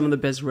been some of the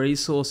best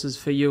resources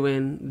for you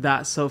in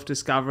that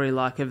self-discovery?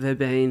 Like, have there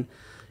been,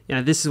 you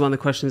know, this is one of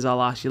the questions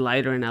I'll ask you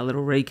later in our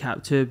little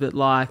recap too, but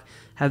like,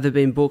 have there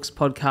been books,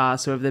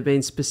 podcasts, or have there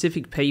been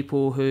specific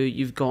people who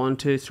you've gone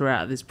to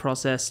throughout this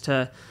process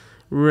to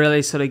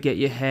really sort of get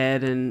your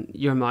head and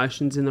your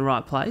emotions in the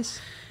right place?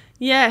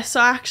 Yeah,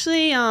 so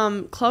actually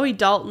Chloe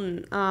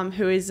Dalton,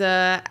 who is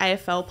a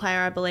AFL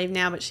player, I believe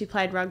now, but she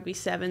played rugby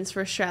sevens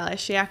for Australia.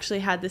 She actually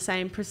had the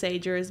same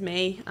procedure as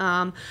me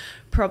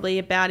probably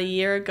about a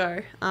year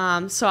ago.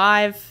 So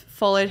I've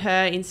followed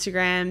her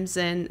Instagrams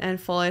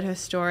and followed her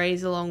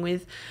stories along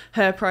with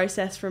her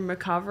process from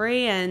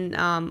recovery, and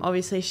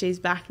obviously she's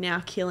back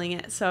now killing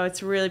it. So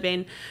it's really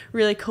been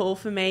really cool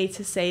for me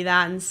to see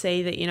that and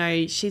see that, you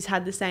know, she's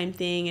had the same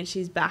thing and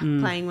she's back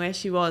playing where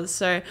she was.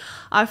 So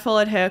I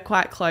followed her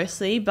quite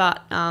closely,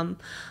 but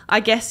I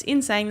guess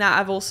in saying that,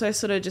 I've also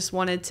sort of just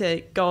wanted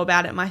to go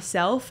about it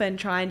myself and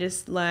try and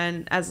just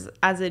learn as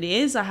it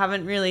is. I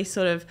haven't really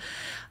sort of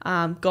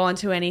gone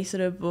to any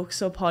sort of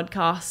books or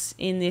podcasts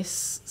in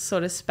this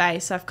sort of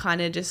space. I've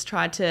kind of just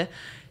tried to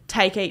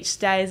take each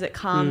day as it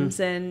comes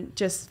and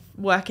just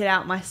work it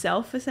out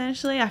myself,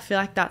 essentially. I feel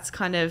like that's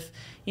kind of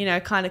you know,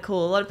 kind of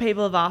cool. A lot of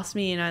people have asked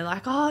me, you know,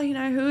 like, oh, you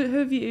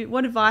know,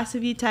 what advice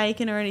have you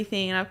taken or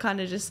anything? And I'm kind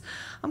of just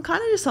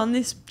on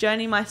this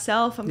journey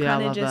myself. I'm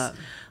kind of just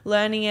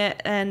learning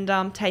it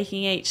and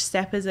taking each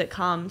step as it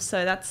comes.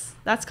 So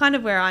that's kind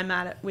of where I'm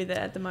with it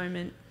at the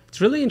moment. It's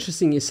really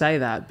interesting you say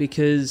that,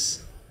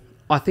 because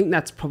I think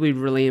that's probably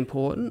really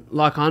important.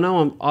 Like, I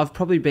know I've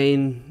probably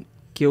been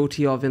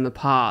guilty of in the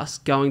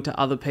past going to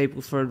other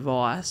people for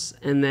advice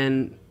and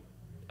then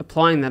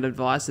applying that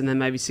advice, and then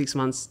maybe 6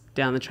 months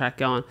down the track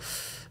going,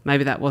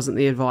 maybe that wasn't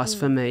the advice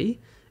for me.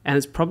 And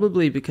it's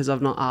probably because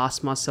I've not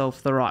asked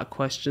myself the right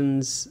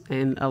questions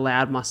and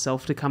allowed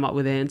myself to come up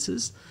with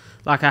answers.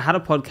 Like, I had a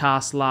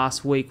podcast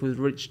last week with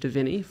Rich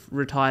Davini,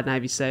 retired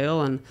Navy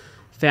SEAL and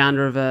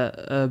founder of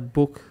a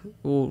book,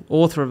 or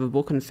author of a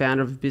book and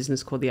founder of a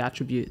business called The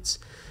Attributes.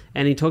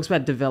 And he talks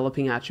about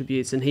developing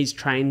attributes, and he's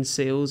trained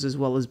SEALs as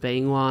well as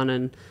being one,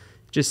 and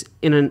just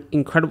in an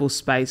incredible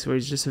space where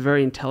he's just a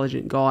very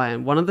intelligent guy.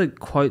 And one of the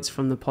quotes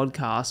from the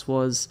podcast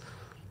was,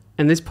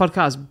 and this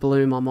podcast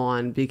blew my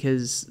mind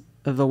because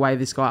of the way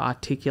this guy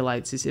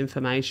articulates this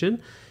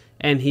information.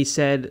 And he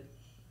said,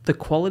 the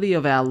quality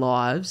of our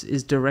lives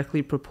is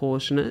directly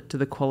proportionate to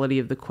the quality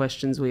of the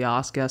questions we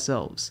ask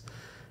ourselves.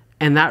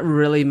 And that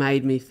really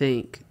made me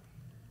think.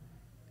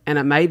 And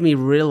it made me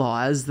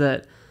realize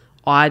that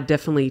I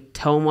definitely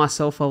tell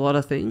myself a lot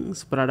of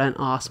things, but I don't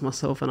ask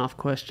myself enough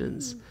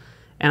questions.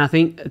 And I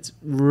think it's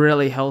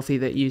really healthy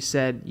that you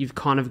said you've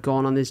kind of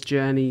gone on this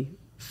journey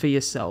for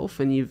yourself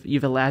and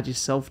you've allowed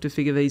yourself to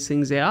figure these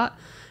things out.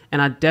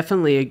 And I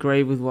definitely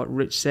agree with what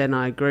Rich said, and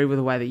I agree with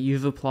the way that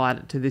you've applied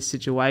it to this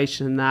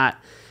situation,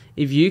 that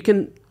if you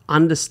can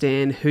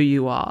understand who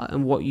you are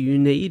and what you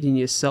need in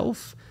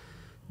yourself,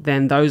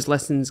 then those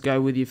lessons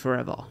go with you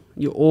forever.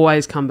 You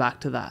always come back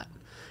to that.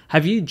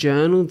 Have you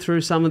journaled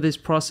through some of this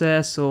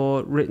process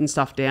or written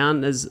stuff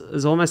down as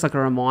almost like a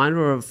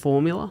reminder or a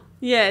formula?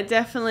 Yeah,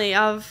 definitely.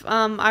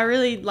 I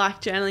really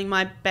like journaling.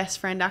 My best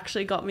friend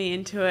actually got me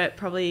into it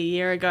probably a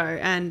year ago,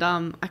 and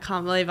I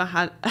can't believe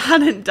I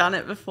hadn't done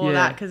it before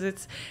that, because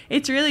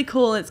it's really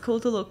cool. It's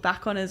cool to look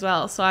back on as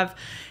well. So I've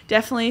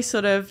definitely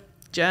sort of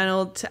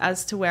journaled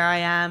as to where I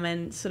am,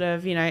 and sort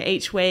of, you know,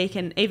 each week,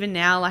 and even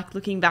now, like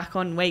looking back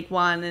on week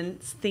 1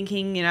 and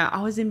thinking, you know,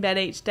 I was in bed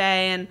each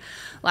day and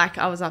like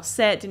I was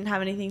upset, didn't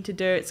have anything to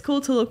do. It's cool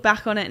to look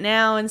back on it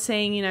now and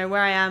seeing, you know,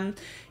 where I am,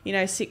 you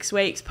know, 6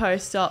 weeks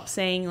post-op,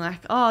 seeing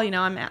like, oh, you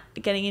know, I'm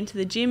getting into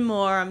the gym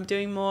more, I'm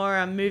doing more,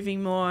 I'm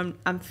moving more,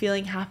 I'm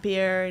feeling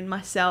happier in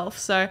myself.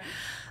 So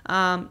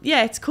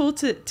yeah, it's cool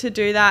to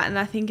do that, and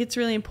I think it's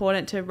really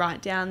important to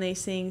write down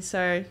these things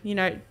so, you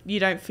know, you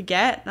don't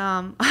forget.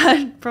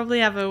 I probably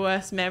have a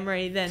worse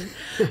memory than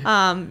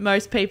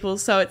most people,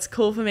 so it's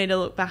cool for me to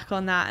look back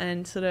on that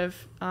and sort of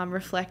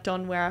reflect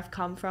on where I've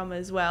come from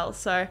as well.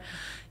 So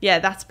yeah,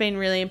 that's been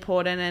really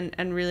important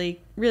and really,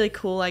 really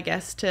cool, I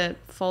guess, to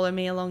follow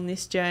me along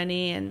this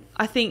journey. And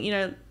I think, you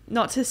know,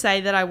 not to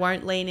say that I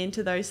won't lean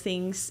into those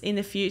things in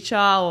the future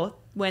or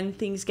when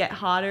things get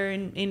harder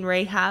in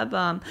rehab.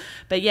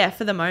 But yeah,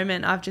 for the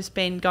moment, I've just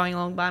been going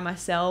along by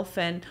myself,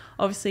 and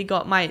obviously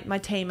got my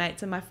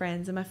teammates and my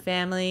friends and my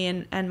family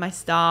and my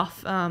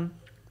staff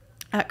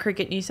at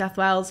Cricket New South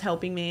Wales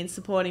helping me and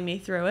supporting me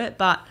through it.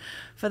 But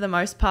for the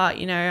most part,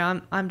 you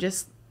know, I'm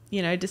just,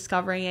 you know,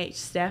 discovering each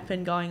step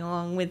and going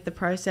along with the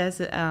process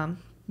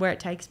where it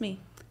takes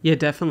me. Yeah,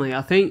 definitely.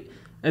 I think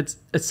it's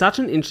such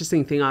an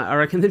interesting thing. I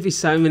reckon there'd be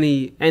so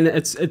many, and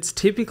it's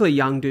typically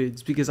young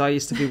dudes, because I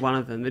used to be one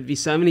of them. There'd be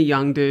so many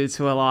young dudes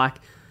who are like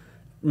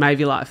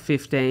maybe like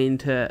 15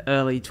 to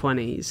early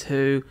 20s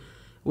who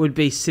would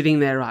be sitting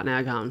there right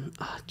now going,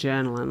 oh,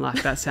 journaling,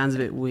 like that sounds a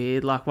bit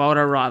weird. Like, why would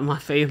I write my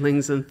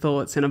feelings and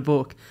thoughts in a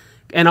book?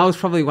 And I was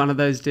probably one of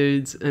those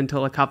dudes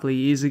until a couple of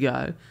years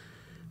ago.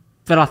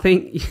 But I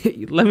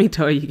think, let me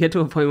tell you get to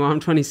a point where I'm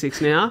 26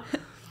 now,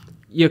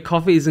 your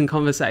coffees and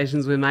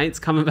conversations with mates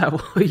come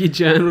about what you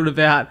journaled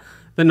about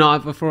the night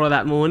before or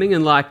that morning,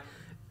 and like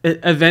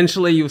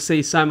eventually you'll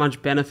see so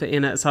much benefit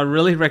in it. So I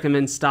really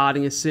recommend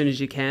starting as soon as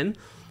you can.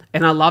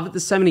 And I love it.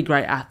 There's so many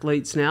great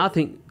athletes now. I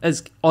think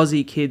as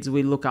Aussie kids,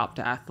 we look up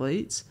to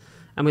athletes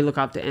and we look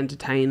up to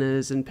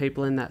entertainers and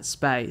people in that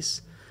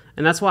space.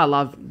 And that's why I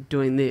love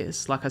doing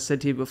this. Like I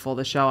said to you before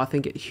the show, I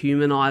think it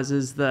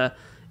humanizes the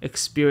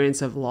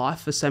experience of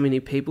life for so many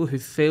people who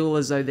feel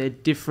as though they're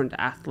different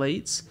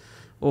athletes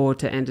or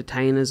to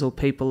entertainers or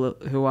people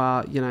who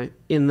are, you know,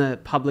 in the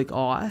public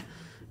eye,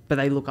 but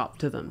they look up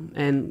to them.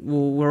 And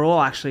we're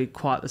all actually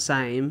quite the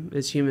same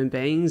as human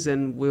beings,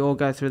 and we all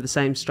go through the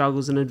same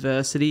struggles and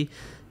adversity,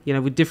 you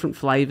know, with different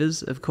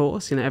flavours, of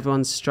course. You know,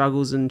 everyone's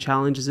struggles and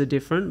challenges are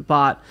different,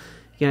 but,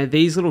 you know,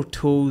 these little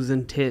tools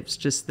and tips,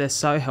 just they're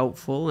so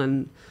helpful.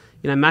 And,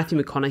 you know,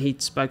 Matthew McConaughey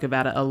spoke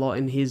about it a lot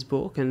in his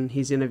book and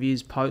his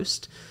interviews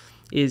post,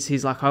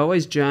 he's like, I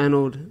always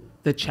journaled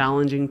the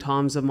challenging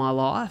times of my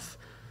life.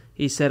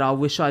 He said, I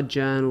wish I'd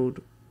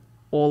journaled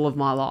all of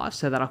my life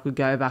so that I could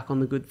go back on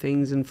the good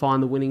things and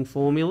find the winning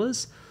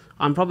formulas.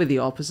 I'm probably the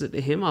opposite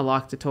to him. I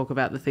like to talk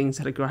about the things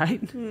that are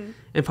great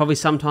and probably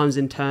sometimes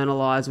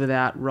internalise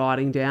without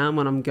writing down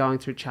when I'm going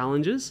through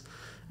challenges.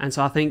 And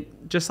so I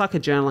think just like a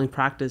journaling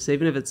practice,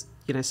 even if it's,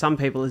 you know, some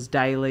people it's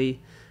daily,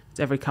 it's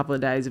every couple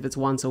of days, if it's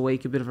once a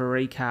week, a bit of a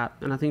recap.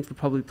 And I think for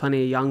probably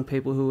plenty of young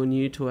people who are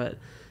new to it,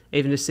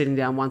 even just sitting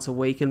down once a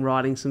week and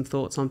writing some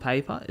thoughts on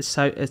paper, it's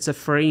a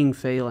freeing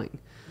feeling.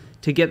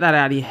 To get that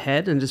out of your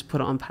head and just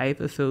put it on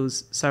paper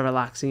feels so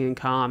relaxing and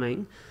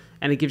calming.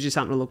 And it gives you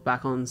something to look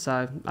back on.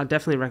 So I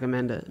definitely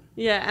recommend it.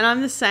 Yeah, and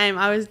I'm the same.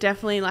 I was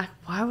definitely like,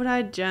 why would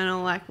I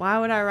journal? Like, why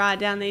would I write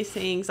down these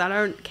things? I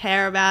don't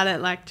care about it.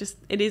 Like, just,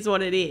 it is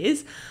what it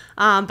is.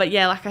 But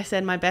yeah, like I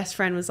said, my best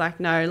friend was like,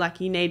 no,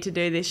 like, you need to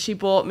do this. She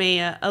bought me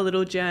a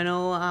little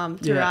journal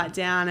to write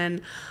down,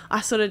 and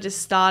I sort of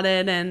just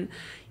started, and,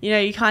 you know,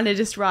 you kind of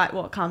just write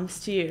what comes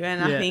to you.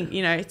 And I think,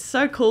 you know, it's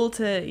so cool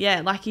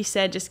to, like you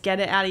said, just get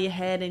it out of your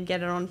head and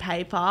get it on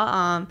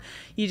paper.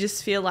 You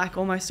just feel like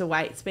almost a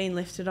weight's being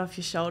lifted off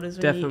your shoulders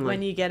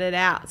when you get it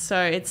out. So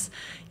it's,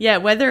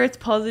 whether it's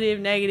positive,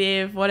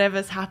 negative,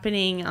 whatever's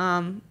happening,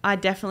 I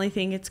definitely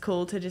think it's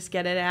cool to just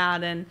get it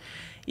out. And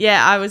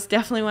I was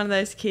definitely one of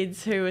those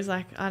kids who was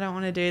like, I don't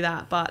want to do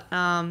that. But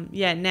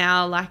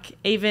now, like,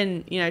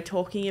 even, you know,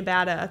 talking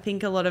about it, I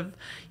think a lot of,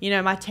 you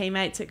know, my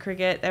teammates at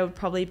cricket, they would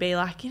probably be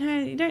like, you know,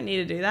 you don't need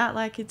to do that.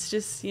 Like, it's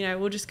just, you know,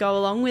 we'll just go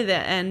along with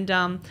it. And,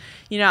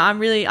 you know,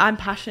 I'm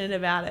passionate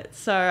about it.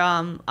 So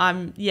I'm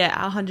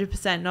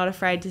 100% not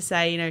afraid to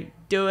say, you know,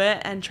 do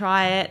it and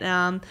try it.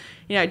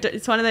 You know,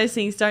 it's one of those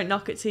things, don't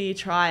knock it till you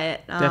try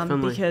it.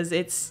 Definitely. Because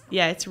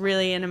it's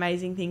really an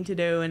amazing thing to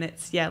do. And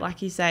it's,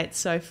 like you say, it's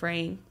so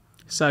freeing.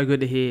 So good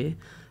to hear.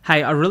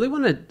 Hey, I really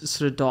want to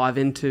sort of dive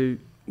into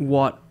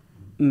what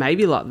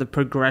maybe like the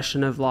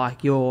progression of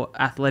like your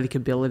athletic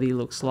ability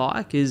looks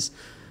like. Is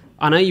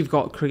I know you've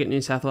got Cricket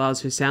New South Wales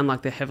who sound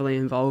like they're heavily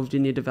involved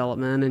in your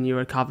development and your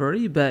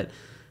recovery, but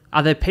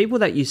are there people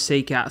that you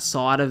seek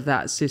outside of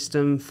that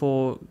system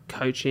for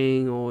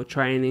coaching or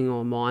training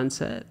or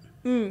mindset?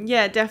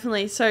 Yeah,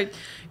 definitely. So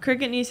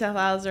Cricket New South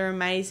Wales are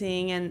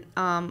amazing, and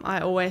I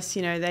always,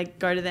 you know, they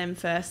go to them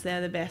first.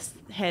 They're the best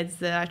heads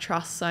that I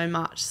trust so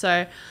much.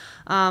 So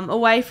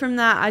away from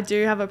that, I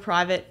do have a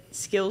private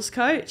skills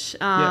coach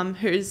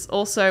who's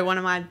also one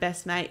of my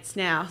best mates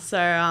now. So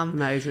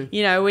amazing.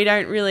 You know, we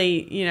don't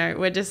really, you know,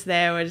 we're just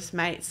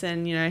mates,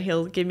 and, you know,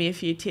 he'll give me a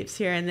few tips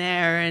here and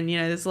there, and, you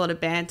know, there's a lot of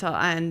banter,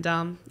 and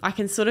I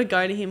can sort of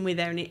go to him with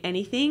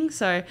anything.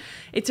 So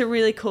it's a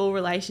really cool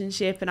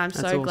relationship, and I'm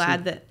so awesome.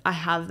 glad that I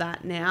have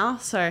that now.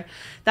 So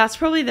that's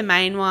probably the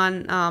main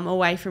one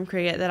away from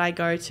cricket that I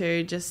go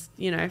to, just,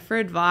 you know, for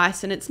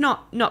advice. And it's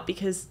not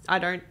because I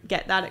don't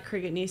get that at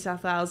Cricket New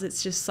South Wales.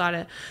 It's just sort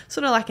of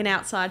like an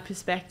outside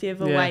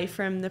perspective away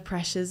from the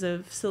pressures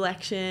of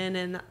selection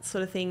and that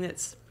sort of thing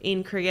that's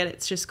in cricket.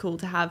 It's just cool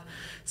to have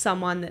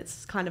someone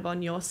that's kind of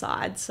on your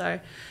side. So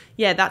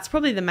that's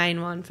probably the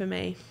main one for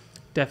me.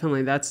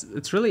 Definitely.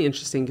 It's really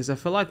interesting because I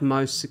feel like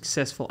most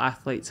successful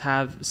athletes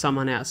have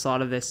someone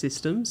outside of their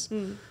systems.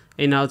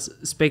 You know,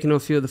 speaking to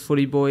a few of the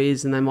footy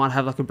boys, and they might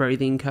have like a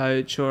breathing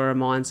coach or a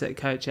mindset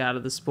coach out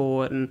of the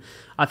sport. And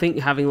I think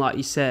having, like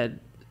you said,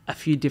 a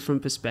few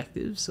different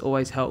perspectives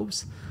always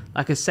helps.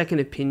 Like a second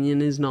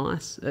opinion is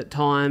nice at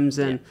times,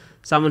 and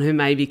someone who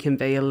maybe can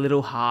be a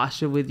little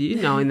harsher with you,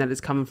 knowing that it's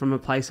coming from a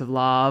place of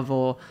love,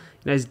 or,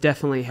 you know, is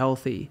definitely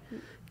healthy.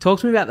 Talk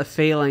to me about the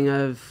feeling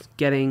of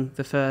getting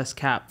the first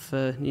cap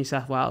for New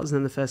South Wales and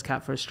then the first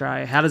cap for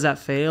Australia. How does that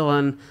feel,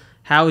 and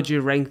how would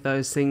you rank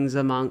those things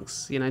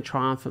amongst, you know,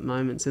 triumphant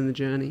moments in the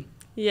journey?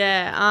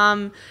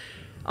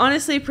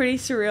 Honestly, pretty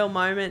surreal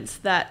moments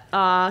that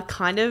are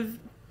kind of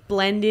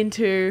blend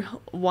into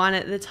one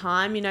at the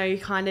time. You know, you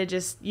kind of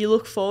just, you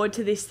look forward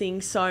to this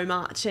thing so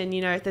much, and,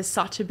 you know, there's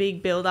such a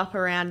big build up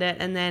around it,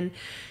 and then,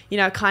 you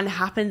know, it kind of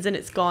happens and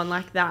it's gone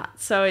like that.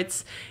 So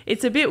it's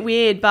a bit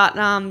weird, but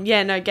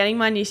getting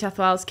my New South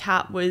Wales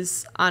cap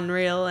was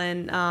unreal.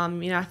 And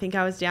you know, I think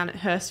I was down at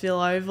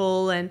Hurstville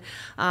Oval, and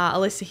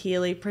Alyssa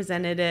Healy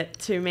presented it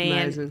to me.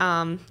 Amazing.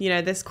 And you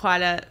know, there's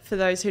quite a, for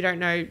those who don't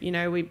know, you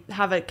know, we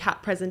have a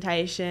cap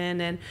presentation,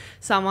 and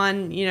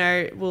someone, you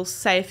know, will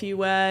say a few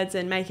words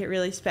and make it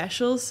really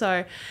special.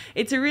 So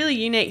it's a really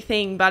unique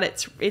thing,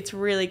 but it's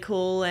really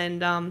cool.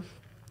 And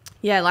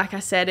like I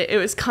said, it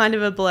was kind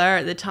of a blur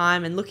at the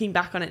time, and looking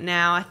back on it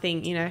now, I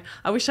think, you know,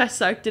 I wish I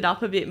soaked it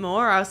up a bit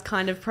more. I was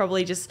kind of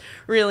probably just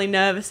really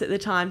nervous at the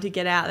time to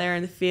get out there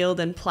in the field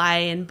and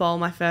play and bowl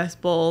my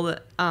first ball.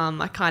 That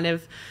I kind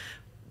of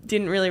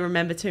didn't really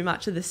remember too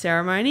much of the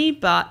ceremony,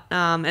 but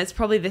it's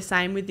probably the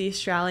same with the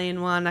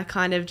Australian one. I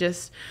kind of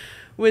just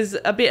was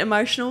a bit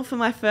emotional for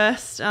my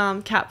first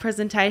cap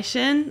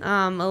presentation.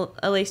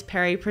 Elise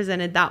Perry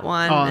presented that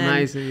one. Oh,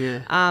 amazing,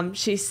 yeah.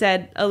 She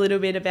said a little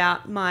bit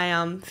about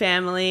my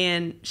family,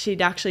 and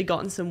she'd actually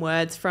gotten some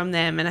words from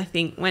them. And I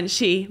think when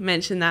she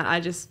mentioned that,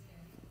 I just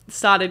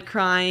started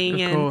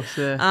crying, Of and course,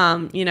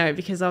 yeah. you know,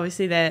 because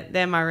obviously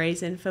they're my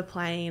reason for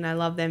playing, and I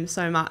love them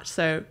so much.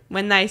 So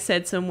when they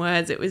said some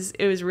words, it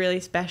was really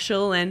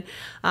special, and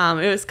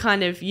it was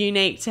kind of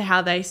unique to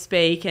how they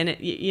speak, and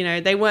you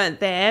know, they weren't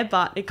there,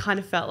 but it kind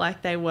of felt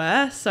like they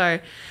were. So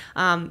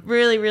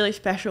really, really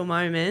special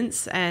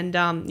moments, and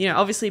you know,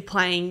 obviously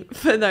playing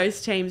for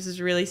those teams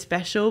is really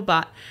special,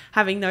 but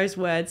having those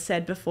words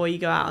said before you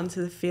go out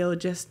onto the field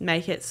just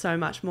make it so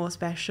much more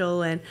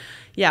special. And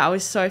yeah, I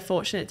was so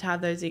fortunate to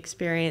have those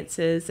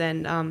experiences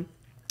and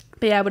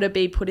be able to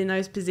be put in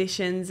those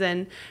positions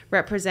and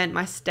represent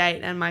my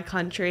state and my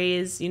country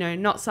is, you know,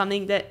 not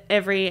something that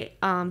every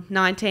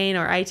 19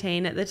 or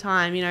 18 at the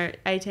time, you know,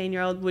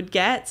 18-year-old would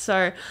get.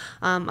 So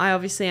I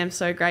obviously am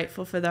so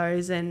grateful for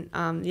those, and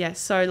yeah,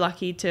 so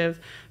lucky to have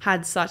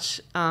had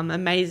such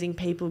amazing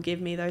people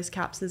give me those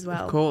caps as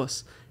well. Of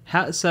course.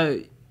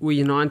 So were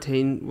you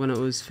 19 when it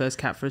was first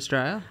cap for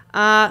Australia?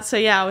 So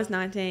yeah, I was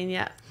 19,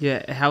 yeah.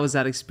 Yeah, how was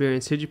that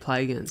experience? Who'd you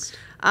play against?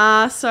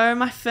 So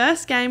my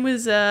first game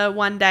was a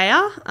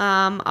one-dayer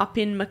up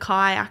in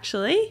Mackay,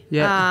 actually.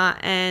 Yeah.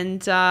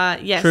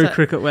 Yeah. True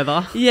cricket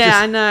weather. Yeah,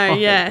 I know,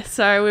 yeah.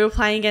 So we were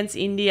playing against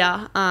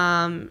India,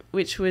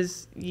 which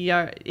was, you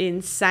know,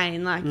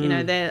 insane. Like, you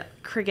know, they're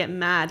cricket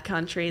mad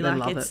country. They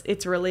like love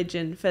it's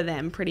religion for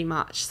them pretty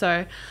much.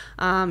 So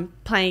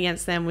playing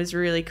against them was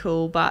really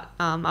cool, but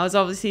I was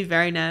obviously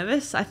very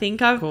nervous. I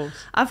think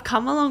I've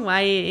come a long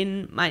way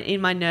in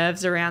my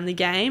nerves around the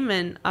game,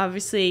 and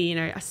obviously, you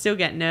know, I still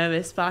get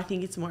nervous, but I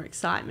think it's more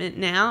excitement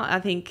now. I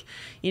think,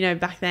 you know,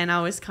 back then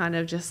I was kind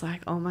of just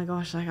like, oh my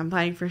gosh, like I'm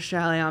playing for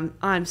Australia.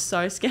 I'm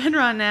so scared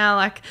right now.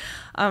 Like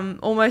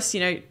almost, you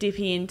know,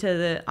 dipping into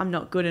the I'm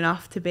not good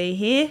enough to be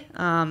here.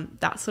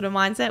 That sort of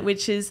mindset,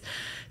 which is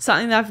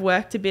something that I've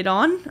worked a bit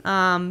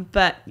on.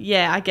 But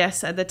yeah, I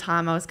guess at the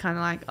time I was kind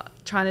of like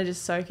trying to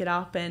just soak it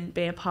up and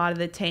be a part of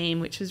the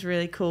team, which was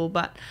really cool.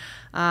 But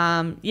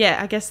yeah,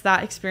 I guess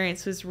that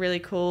experience was really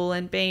cool,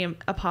 and being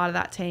a part of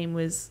that team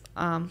was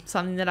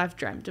something that I've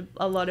dreamt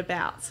a lot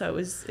about. So it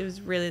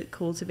was really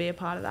cool to be a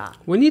part of that.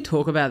 When you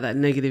talk about that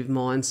negative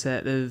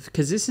mindset of,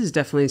 because this is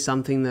definitely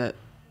something that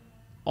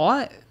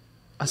I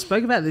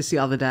spoke about this the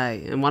other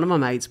day, and one of my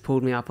mates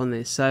pulled me up on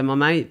this. So my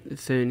mate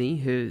Fernie,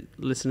 who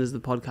listeners to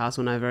the podcast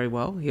will know very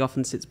well, he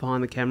often sits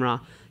behind the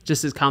camera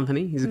just as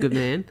company. He's a good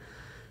man,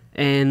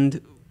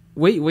 and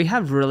we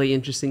have really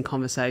interesting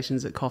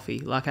conversations at coffee.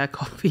 Like, our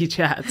coffee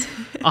chats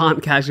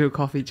aren't casual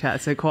coffee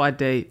chats; they're quite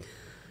deep.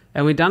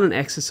 And we've done an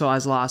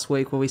exercise last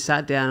week where we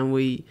sat down and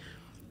we,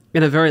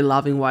 in a very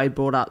loving way,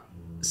 brought up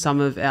some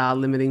of our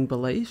limiting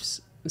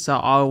beliefs. So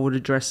I would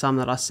address some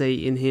that I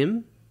see in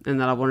him and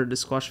that I wanted to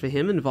squash for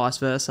him, and vice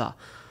versa.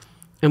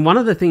 And one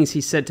of the things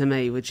he said to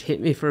me, which hit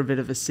me for a bit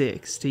of a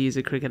six, to use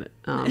a cricket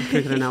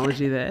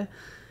analogy there,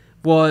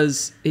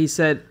 was he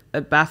said,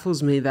 it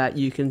baffles me that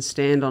you can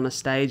stand on a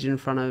stage in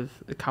front of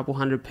a couple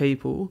hundred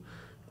people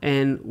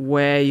and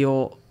wear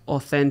your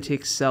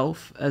authentic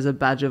self as a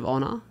badge of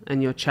honour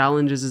and your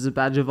challenges as a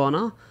badge of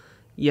honour,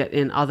 yet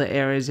in other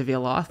areas of your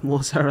life,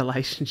 more so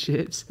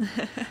relationships,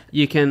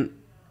 you can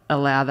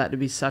allow that to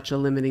be such a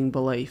limiting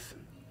belief.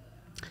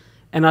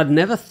 And I'd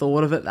never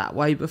thought of it that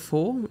way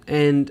before,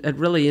 and it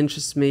really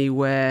interests me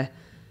where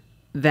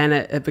then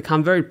it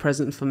became very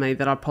present for me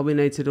that I probably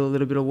need to do a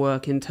little bit of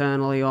work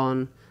internally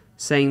on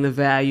seeing the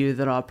value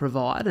that I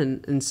provide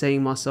and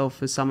seeing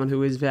myself as someone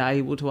who is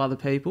valuable to other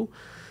people.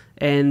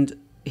 And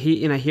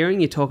hearing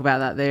you talk about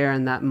that there,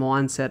 and that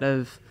mindset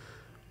of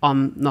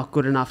I'm not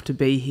good enough to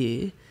be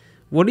here,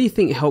 what do you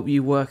think helped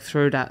you work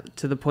through that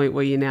to the point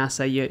where you now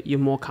say you're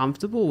more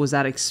comfortable? Was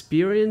that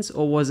experience,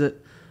 or was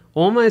it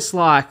almost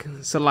like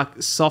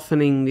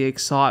softening the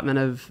excitement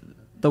of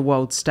the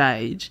world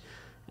stage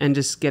and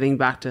just getting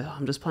back to,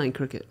 I'm just playing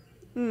cricket?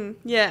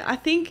 Yeah, I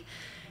think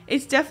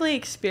it's definitely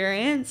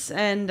experience,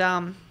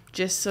 and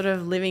just sort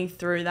of living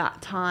through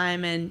that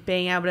time and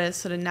being able to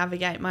sort of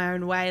navigate my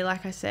own way,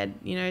 like I said,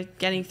 you know,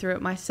 getting through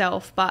it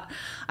myself. But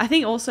I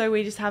think also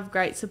we just have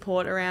great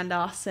support around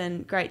us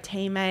and great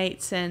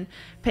teammates and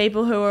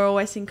people who are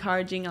always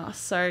encouraging us.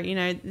 So, you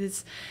know,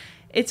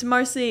 it's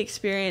mostly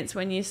experience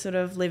when you're sort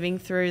of living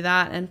through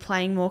that and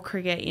playing more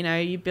cricket. You know,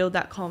 you build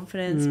that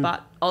confidence,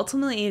 but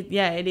ultimately,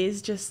 yeah, it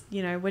is just,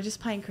 you know, we're just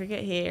playing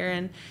cricket here,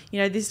 and,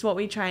 you know, this is what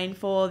we train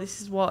for, this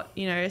is what,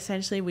 you know,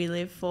 essentially we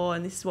live for,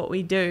 and this is what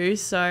we do.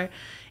 So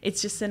it's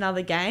just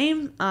another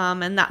game,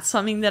 and that's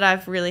something that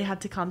I've really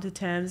had to come to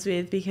terms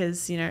with,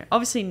 because, you know,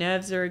 obviously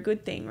nerves are a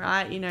good thing,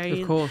 right? You know,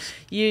 of course,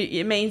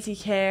 it means you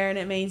care and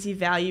it means you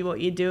value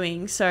what you're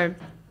doing. So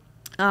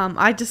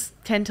I just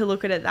tend to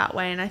look at it that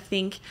way, and I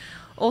think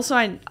also,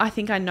 I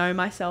think I know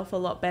myself a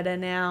lot better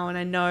now, and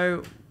I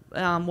know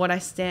what I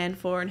stand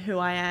for and who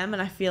I am,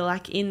 and I feel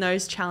like in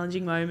those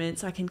challenging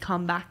moments I can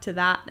come back to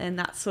that, and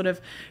that sort of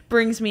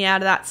brings me out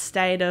of that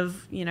state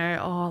of, you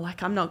know, oh,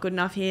 like I'm not good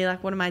enough here,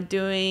 like what am I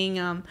doing?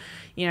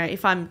 You know,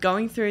 if I'm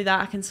going through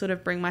that, I can sort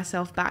of bring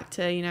myself back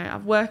to, you know,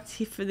 I've worked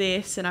here for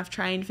this and I've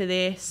trained for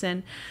this,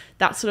 and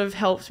that sort of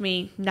helped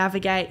me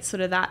navigate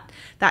sort of that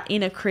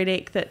inner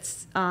critic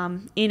that's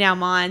in our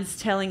minds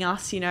telling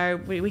us,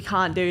 we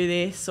can't do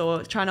this,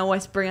 or trying to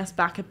always bring us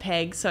back a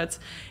peg. So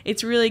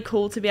it's really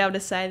cool to be able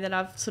to say that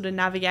I've sort of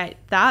navigate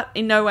that.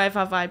 In no way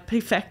have I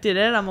perfected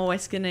it. I'm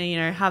always going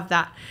to, have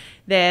that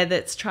there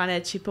that's trying to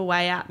chip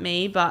away at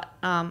me. But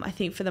I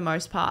think for the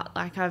most part,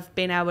 like, I've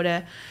been able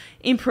to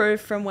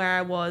improve from where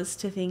I was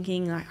to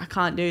thinking like, I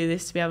can't do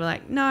this, to be able to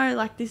like, no,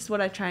 like, this is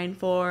what I trained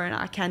for and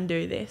I can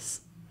do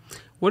this.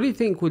 What do you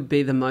think would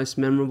be the most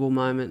memorable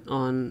moment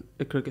on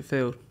a cricket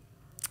field?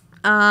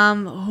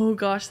 Oh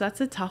gosh, that's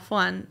a tough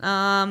one.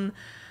 I'm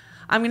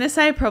going to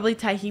say probably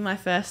taking my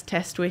first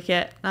test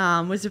wicket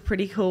was a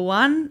pretty cool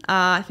one.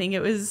 I think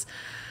it was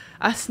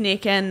a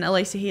snick and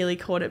Elisa Healy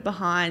caught it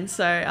behind.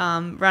 So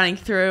running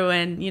through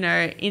and,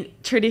 in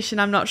tradition,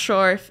 I'm not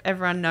sure if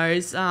everyone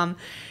knows,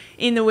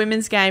 in the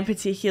women's game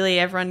particularly,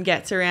 everyone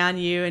gets around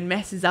you and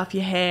messes up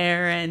your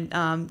hair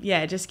and,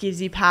 it just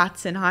gives you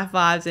pats and high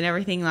fives and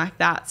everything like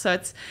that. So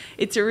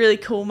it's a really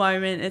cool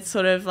moment. It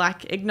sort of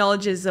like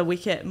acknowledges a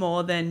wicket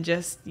more than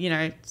just,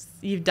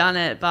 you've done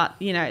it. But,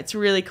 it's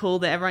really cool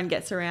that everyone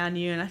gets around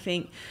you. And I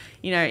think,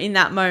 in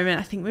that moment,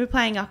 I think we were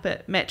playing up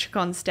at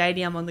Metricon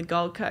Stadium on the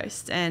Gold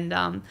Coast,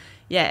 and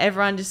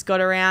everyone just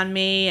got around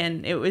me,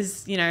 and it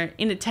was,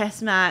 in a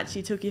test match,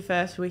 you took your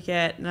first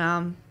wicket,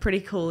 and pretty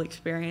cool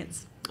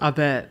experience. I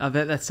bet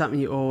that's something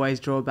you always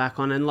draw back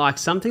on, and like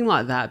something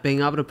like that, being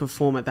able to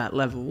perform at that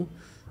level,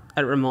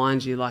 it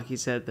reminds you, like you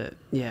said, that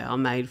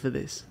I'm made for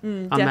this.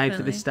 I'm made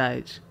for this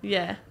stage.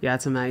 Yeah,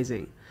 it's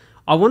amazing.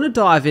 I want to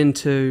dive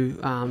into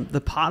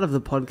the part of the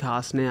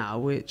podcast now,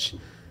 which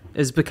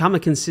has become a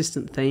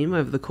consistent theme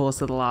over the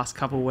course of the last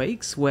couple of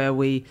weeks, where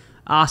we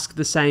ask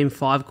the same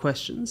 5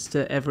 questions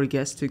to every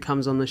guest who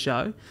comes on the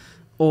show,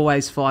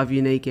 always 5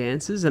 unique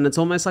answers, and it's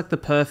almost like the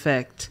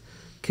perfect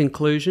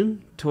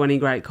conclusion to any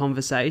great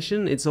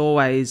conversation. It's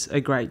always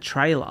a great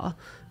trailer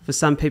for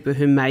some people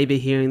who may be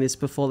hearing this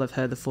before they've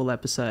heard the full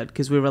episode,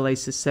 because we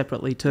release this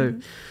separately too. Mm-hmm.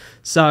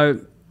 So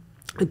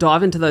I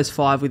dive into those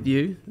 5 with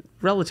you,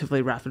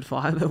 relatively rapid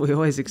fire, but we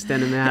always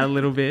extend them out a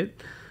little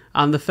bit.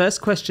 The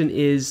first question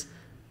is,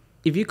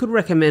 if you could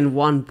recommend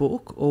one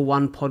book or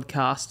one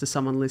podcast to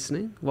someone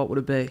listening, what would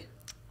it be?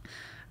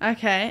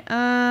 Okay.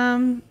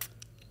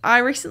 I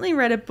recently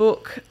read a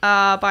book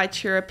by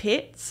Chira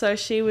Pitt. So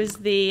she was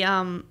the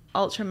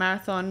ultra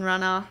marathon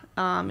runner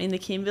in the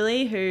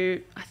Kimberley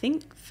who I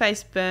think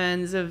faced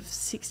burns of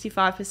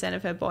 65%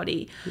 of her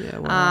body. Yeah,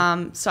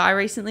 wow. So I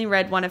recently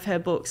read one of her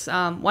books,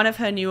 one of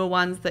her newer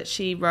ones that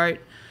she wrote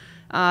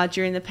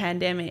during the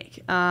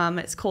pandemic.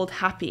 It's called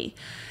Happy.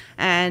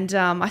 And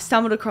I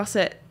stumbled across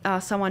it.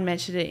 Someone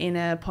mentioned it in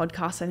a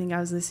podcast I think I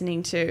was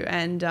listening to.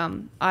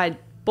 And I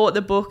bought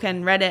the book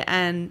and read it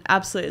and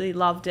absolutely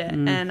loved it.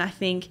 And I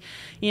think,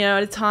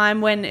 at a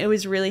time when it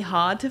was really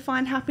hard to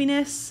find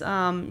happiness,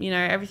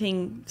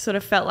 everything sort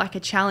of felt like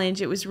a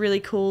challenge. It was really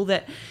cool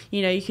that,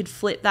 you could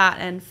flip that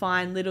and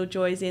find little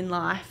joys in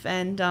life.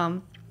 And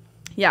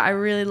I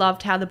really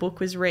loved how the book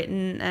was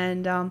written,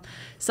 and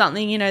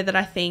something, that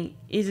I think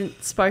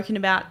isn't spoken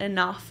about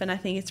enough. And I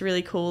think it's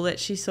really cool that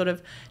she sort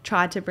of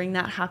tried to bring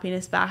that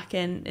happiness back,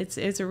 and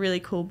it's a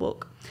really cool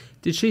book.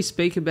 Did she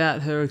speak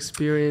about her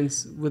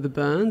experience with the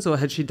burns, or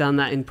had she done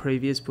that in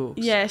previous books?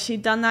 Yeah,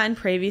 she'd done that in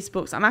previous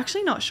books. I'm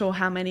actually not sure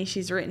how many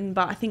she's written,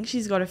 but I think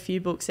she's got a few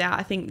books out.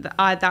 I think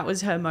that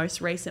was her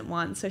most recent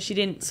one. So she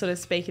didn't sort of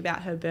speak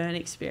about her burn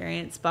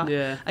experience, but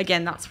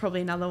again, that's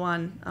probably another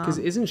one. Because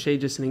isn't she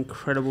just an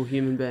incredible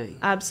human being?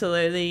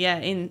 Absolutely,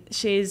 yeah.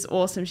 She's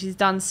awesome. She's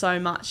done so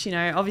much.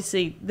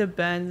 Obviously the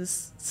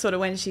burns sort of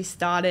when she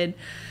started,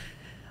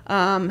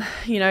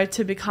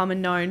 to become a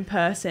known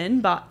person,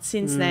 but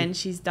since then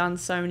she's done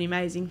so many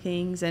amazing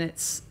things, and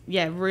it's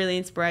really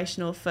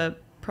inspirational for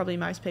probably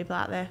most people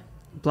out there.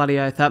 Bloody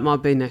oath, that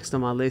might be next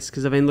on my list,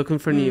 because I've been looking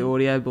for a new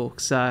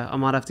audiobook, so I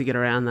might have to get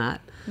around that.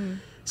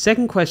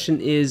 Second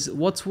question is,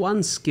 what's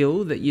one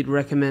skill that you'd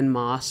recommend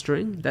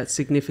mastering that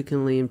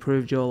significantly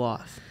improved your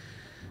life?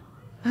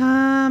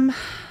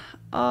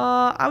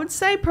 I would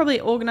say probably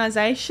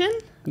organisation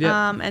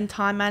and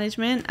time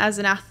management. As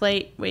an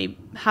athlete, we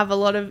have a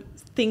lot of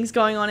things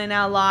going on in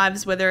our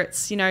lives, whether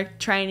it's,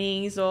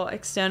 trainings or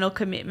external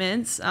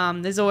commitments.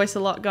 There's always a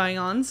lot going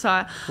on.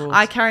 So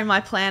I carry my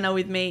planner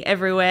with me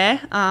everywhere,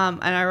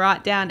 and I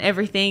write down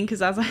everything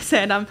because, as I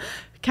said,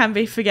 can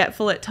be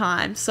forgetful at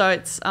times. So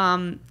it's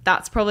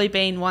that's probably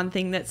been one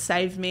thing that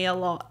saved me a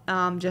lot,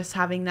 just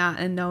having that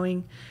and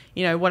knowing,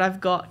 what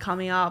I've got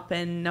coming up,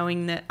 and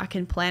knowing that I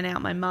can plan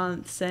out my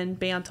months and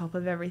be on top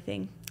of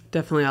everything.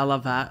 Definitely, I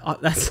love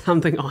that. That's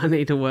something I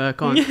need to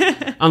work on.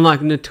 I'm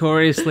like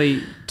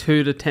notoriously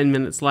 2 to 10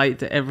 minutes late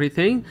to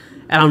everything,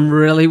 and I'm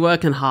really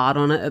working hard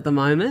on it at the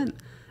moment.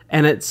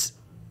 And it's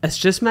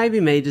just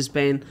maybe me just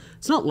being,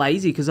 it's not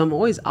lazy because I'm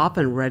always up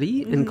and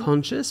ready and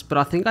conscious, but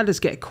I think I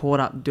just get caught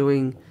up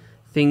doing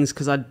things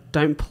because I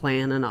don't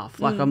plan enough.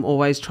 Like I'm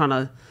always trying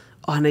to,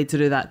 I need to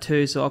do that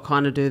too, so I'll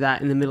kind of do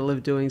that in the middle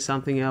of doing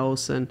something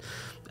else, and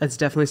it's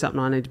definitely something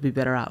I need to be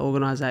better at,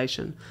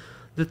 organisation.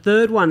 The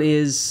third one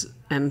is,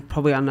 and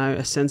probably I know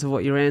a sense of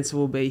what your answer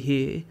will be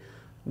here,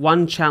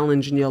 one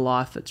challenge in your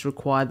life that's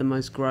required the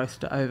most growth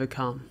to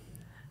overcome.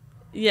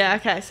 Yeah,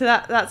 okay. So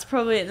that's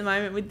probably at the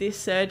moment with this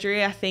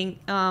surgery. I think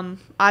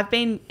I've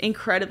been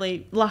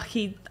incredibly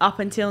lucky up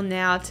until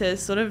now to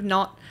sort of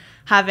not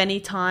have any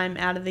time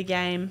out of the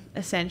game,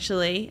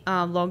 essentially,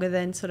 longer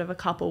than sort of a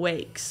couple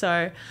weeks.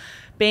 So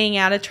being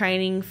out of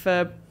training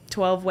for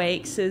 12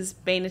 weeks has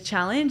been a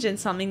challenge and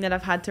something that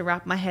I've had to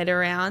wrap my head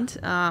around.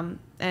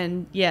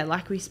 And yeah,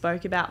 like we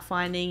spoke about,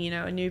 finding,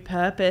 a new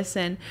purpose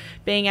and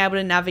being able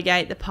to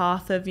navigate the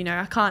path of,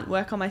 I can't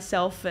work on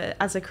myself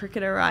as a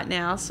cricketer right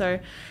now. So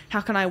how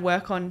can I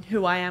work on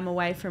who I am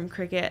away from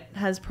cricket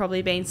has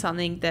probably been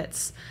something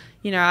that's,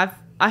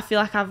 I feel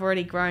like I've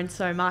already grown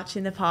so much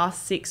in the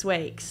past 6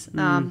 weeks.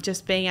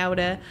 Just being able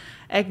to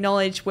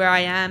acknowledge where I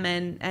am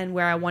and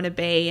where I want to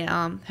be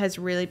has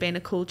really been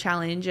a cool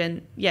challenge.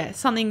 And yeah,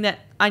 something that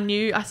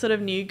I sort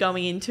of knew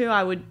going into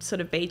I would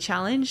sort of be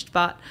challenged,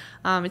 but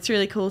it's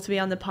really cool to be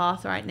on the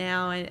path right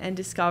now and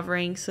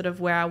discovering sort of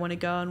where I want to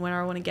go and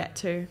where I want to get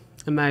to.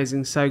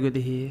 Amazing. So good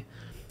to hear.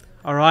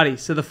 Alrighty.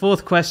 So the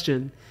fourth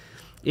question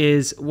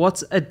is,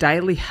 what's a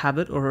daily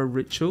habit or a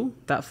ritual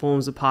that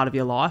forms a part of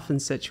your life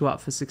and sets you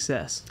up for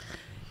success?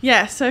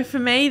 Yeah, so for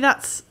me,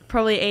 that's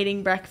probably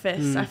eating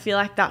breakfast. I feel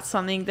like that's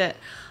something that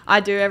I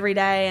do every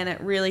day and it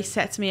really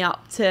sets me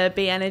up to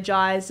be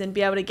energized and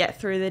be able to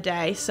get through the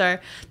day. So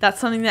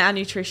that's something that our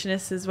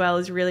nutritionist as well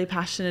is really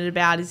passionate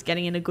about, is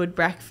getting in a good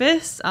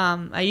breakfast.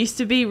 I used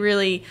to be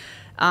really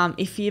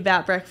iffy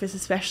about breakfast,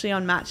 especially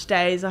on match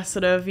days. I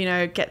sort of,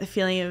 get the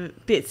feeling of a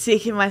bit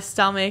sick in my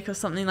stomach or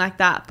something like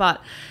that.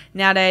 But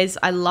nowadays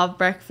I love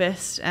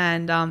breakfast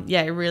and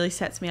it really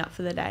sets me up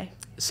for the day.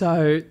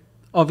 So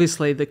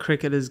obviously the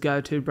cricketer's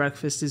go-to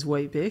breakfast is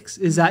Wheat Bix.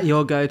 Is that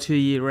your go-to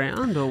year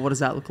round, or what does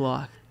that look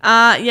like?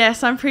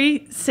 Yes, I'm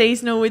pretty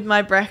seasonal with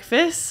my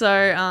breakfast. So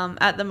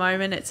at the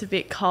moment it's a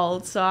bit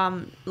cold, so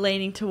I'm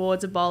leaning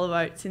towards a bowl of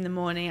oats in the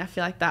morning. I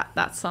feel like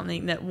that's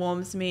something that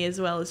warms me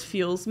as well as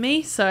fuels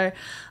me. So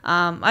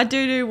I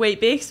do Wheat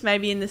Bix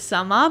maybe in the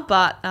summer,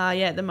 but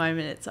at the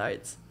moment it's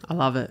oats. I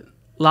love it.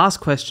 Last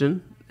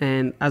question,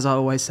 and as I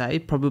always say,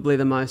 probably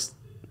the most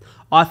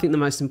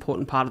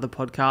important part of the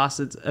podcast.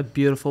 It's a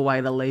beautiful way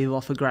to leave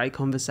off a great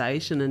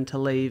conversation and to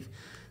leave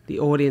the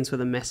audience with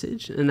a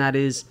message, and that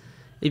is,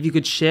 if you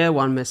could share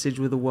one message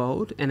with the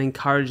world and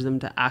encourage them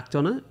to act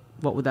on it,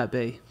 what would that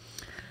be?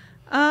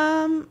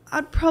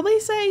 I'd probably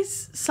say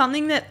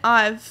something that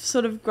I've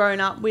sort of grown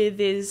up with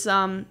is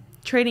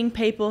treating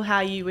people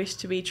how you wish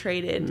to be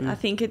treated. I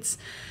think it's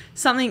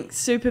something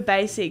super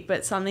basic,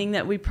 but something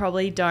that we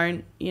probably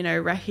don't,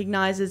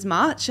 recognize as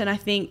much. And I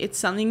think it's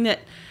something that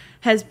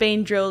has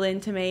been drilled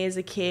into me as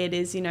a kid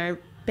is,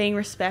 being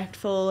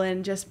respectful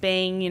and just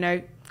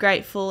being,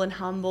 grateful and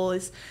humble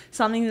is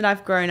something that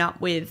I've grown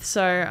up with.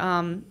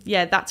 So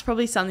that's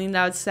probably something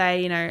that I would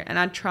say, and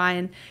I'd try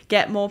and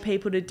get more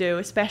people to do,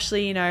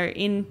 especially,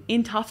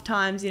 in tough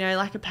times,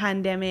 like a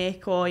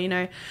pandemic or,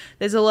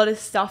 there's a lot of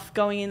stuff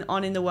going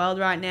on in the world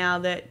right now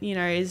that,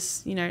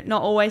 is,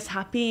 not always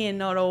happy and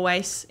not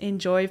always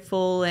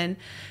enjoyable and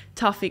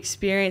tough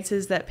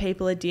experiences that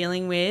people are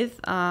dealing with.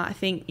 I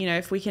think,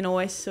 if we can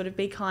always sort of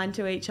be kind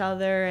to each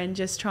other and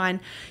just try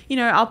and,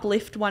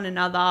 uplift one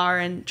another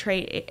and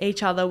treat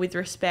each other with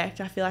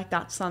respect, I feel like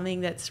that's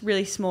something that's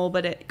really small,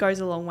 but it goes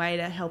a long way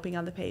to helping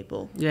other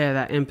people. Yeah,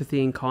 that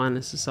empathy and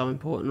kindness is so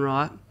important,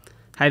 right?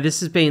 Hey,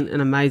 this has been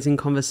an amazing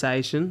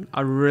conversation.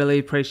 I really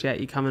appreciate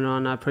you coming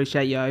on. I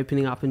appreciate you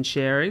opening up and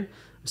sharing. I'm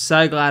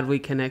so glad we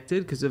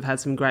connected because we've had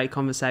some great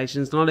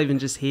conversations, not even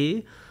just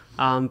here,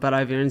 but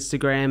over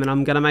Instagram. And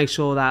I'm going to make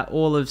sure that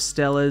all of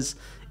Stella's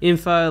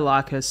info,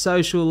 like her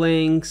social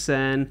links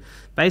and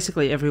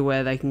basically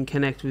everywhere they can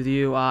connect with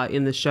you, are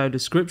in the show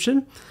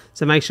description.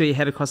 So make sure you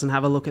head across and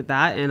have a look at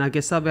that. And I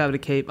guess I'll be able to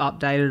keep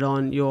updated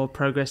on your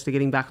progress to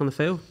getting back on the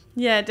field.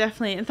 Yeah,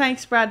 definitely. And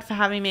thanks, Brad, for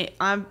having me.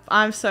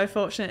 I'm so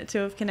fortunate to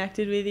have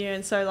connected with you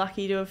and so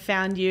lucky to have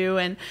found you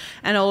and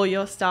all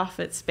your stuff.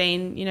 It's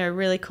been,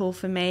 really cool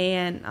for me.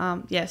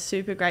 And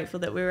super grateful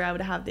that we were able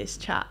to have this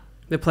chat.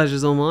 The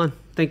pleasure's all mine.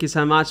 Thank you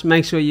so much.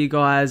 Make sure you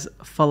guys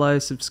follow,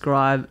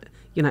 subscribe.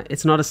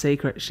 It's not a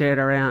secret. Share it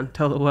around.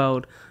 Tell the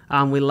world.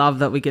 We love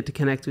that we get to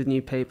connect with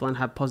new people and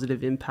have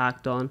positive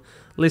impact on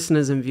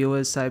listeners and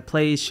viewers. So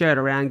please share it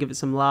around, give it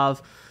some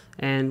love,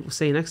 and we'll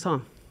see you next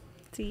time.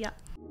 See ya.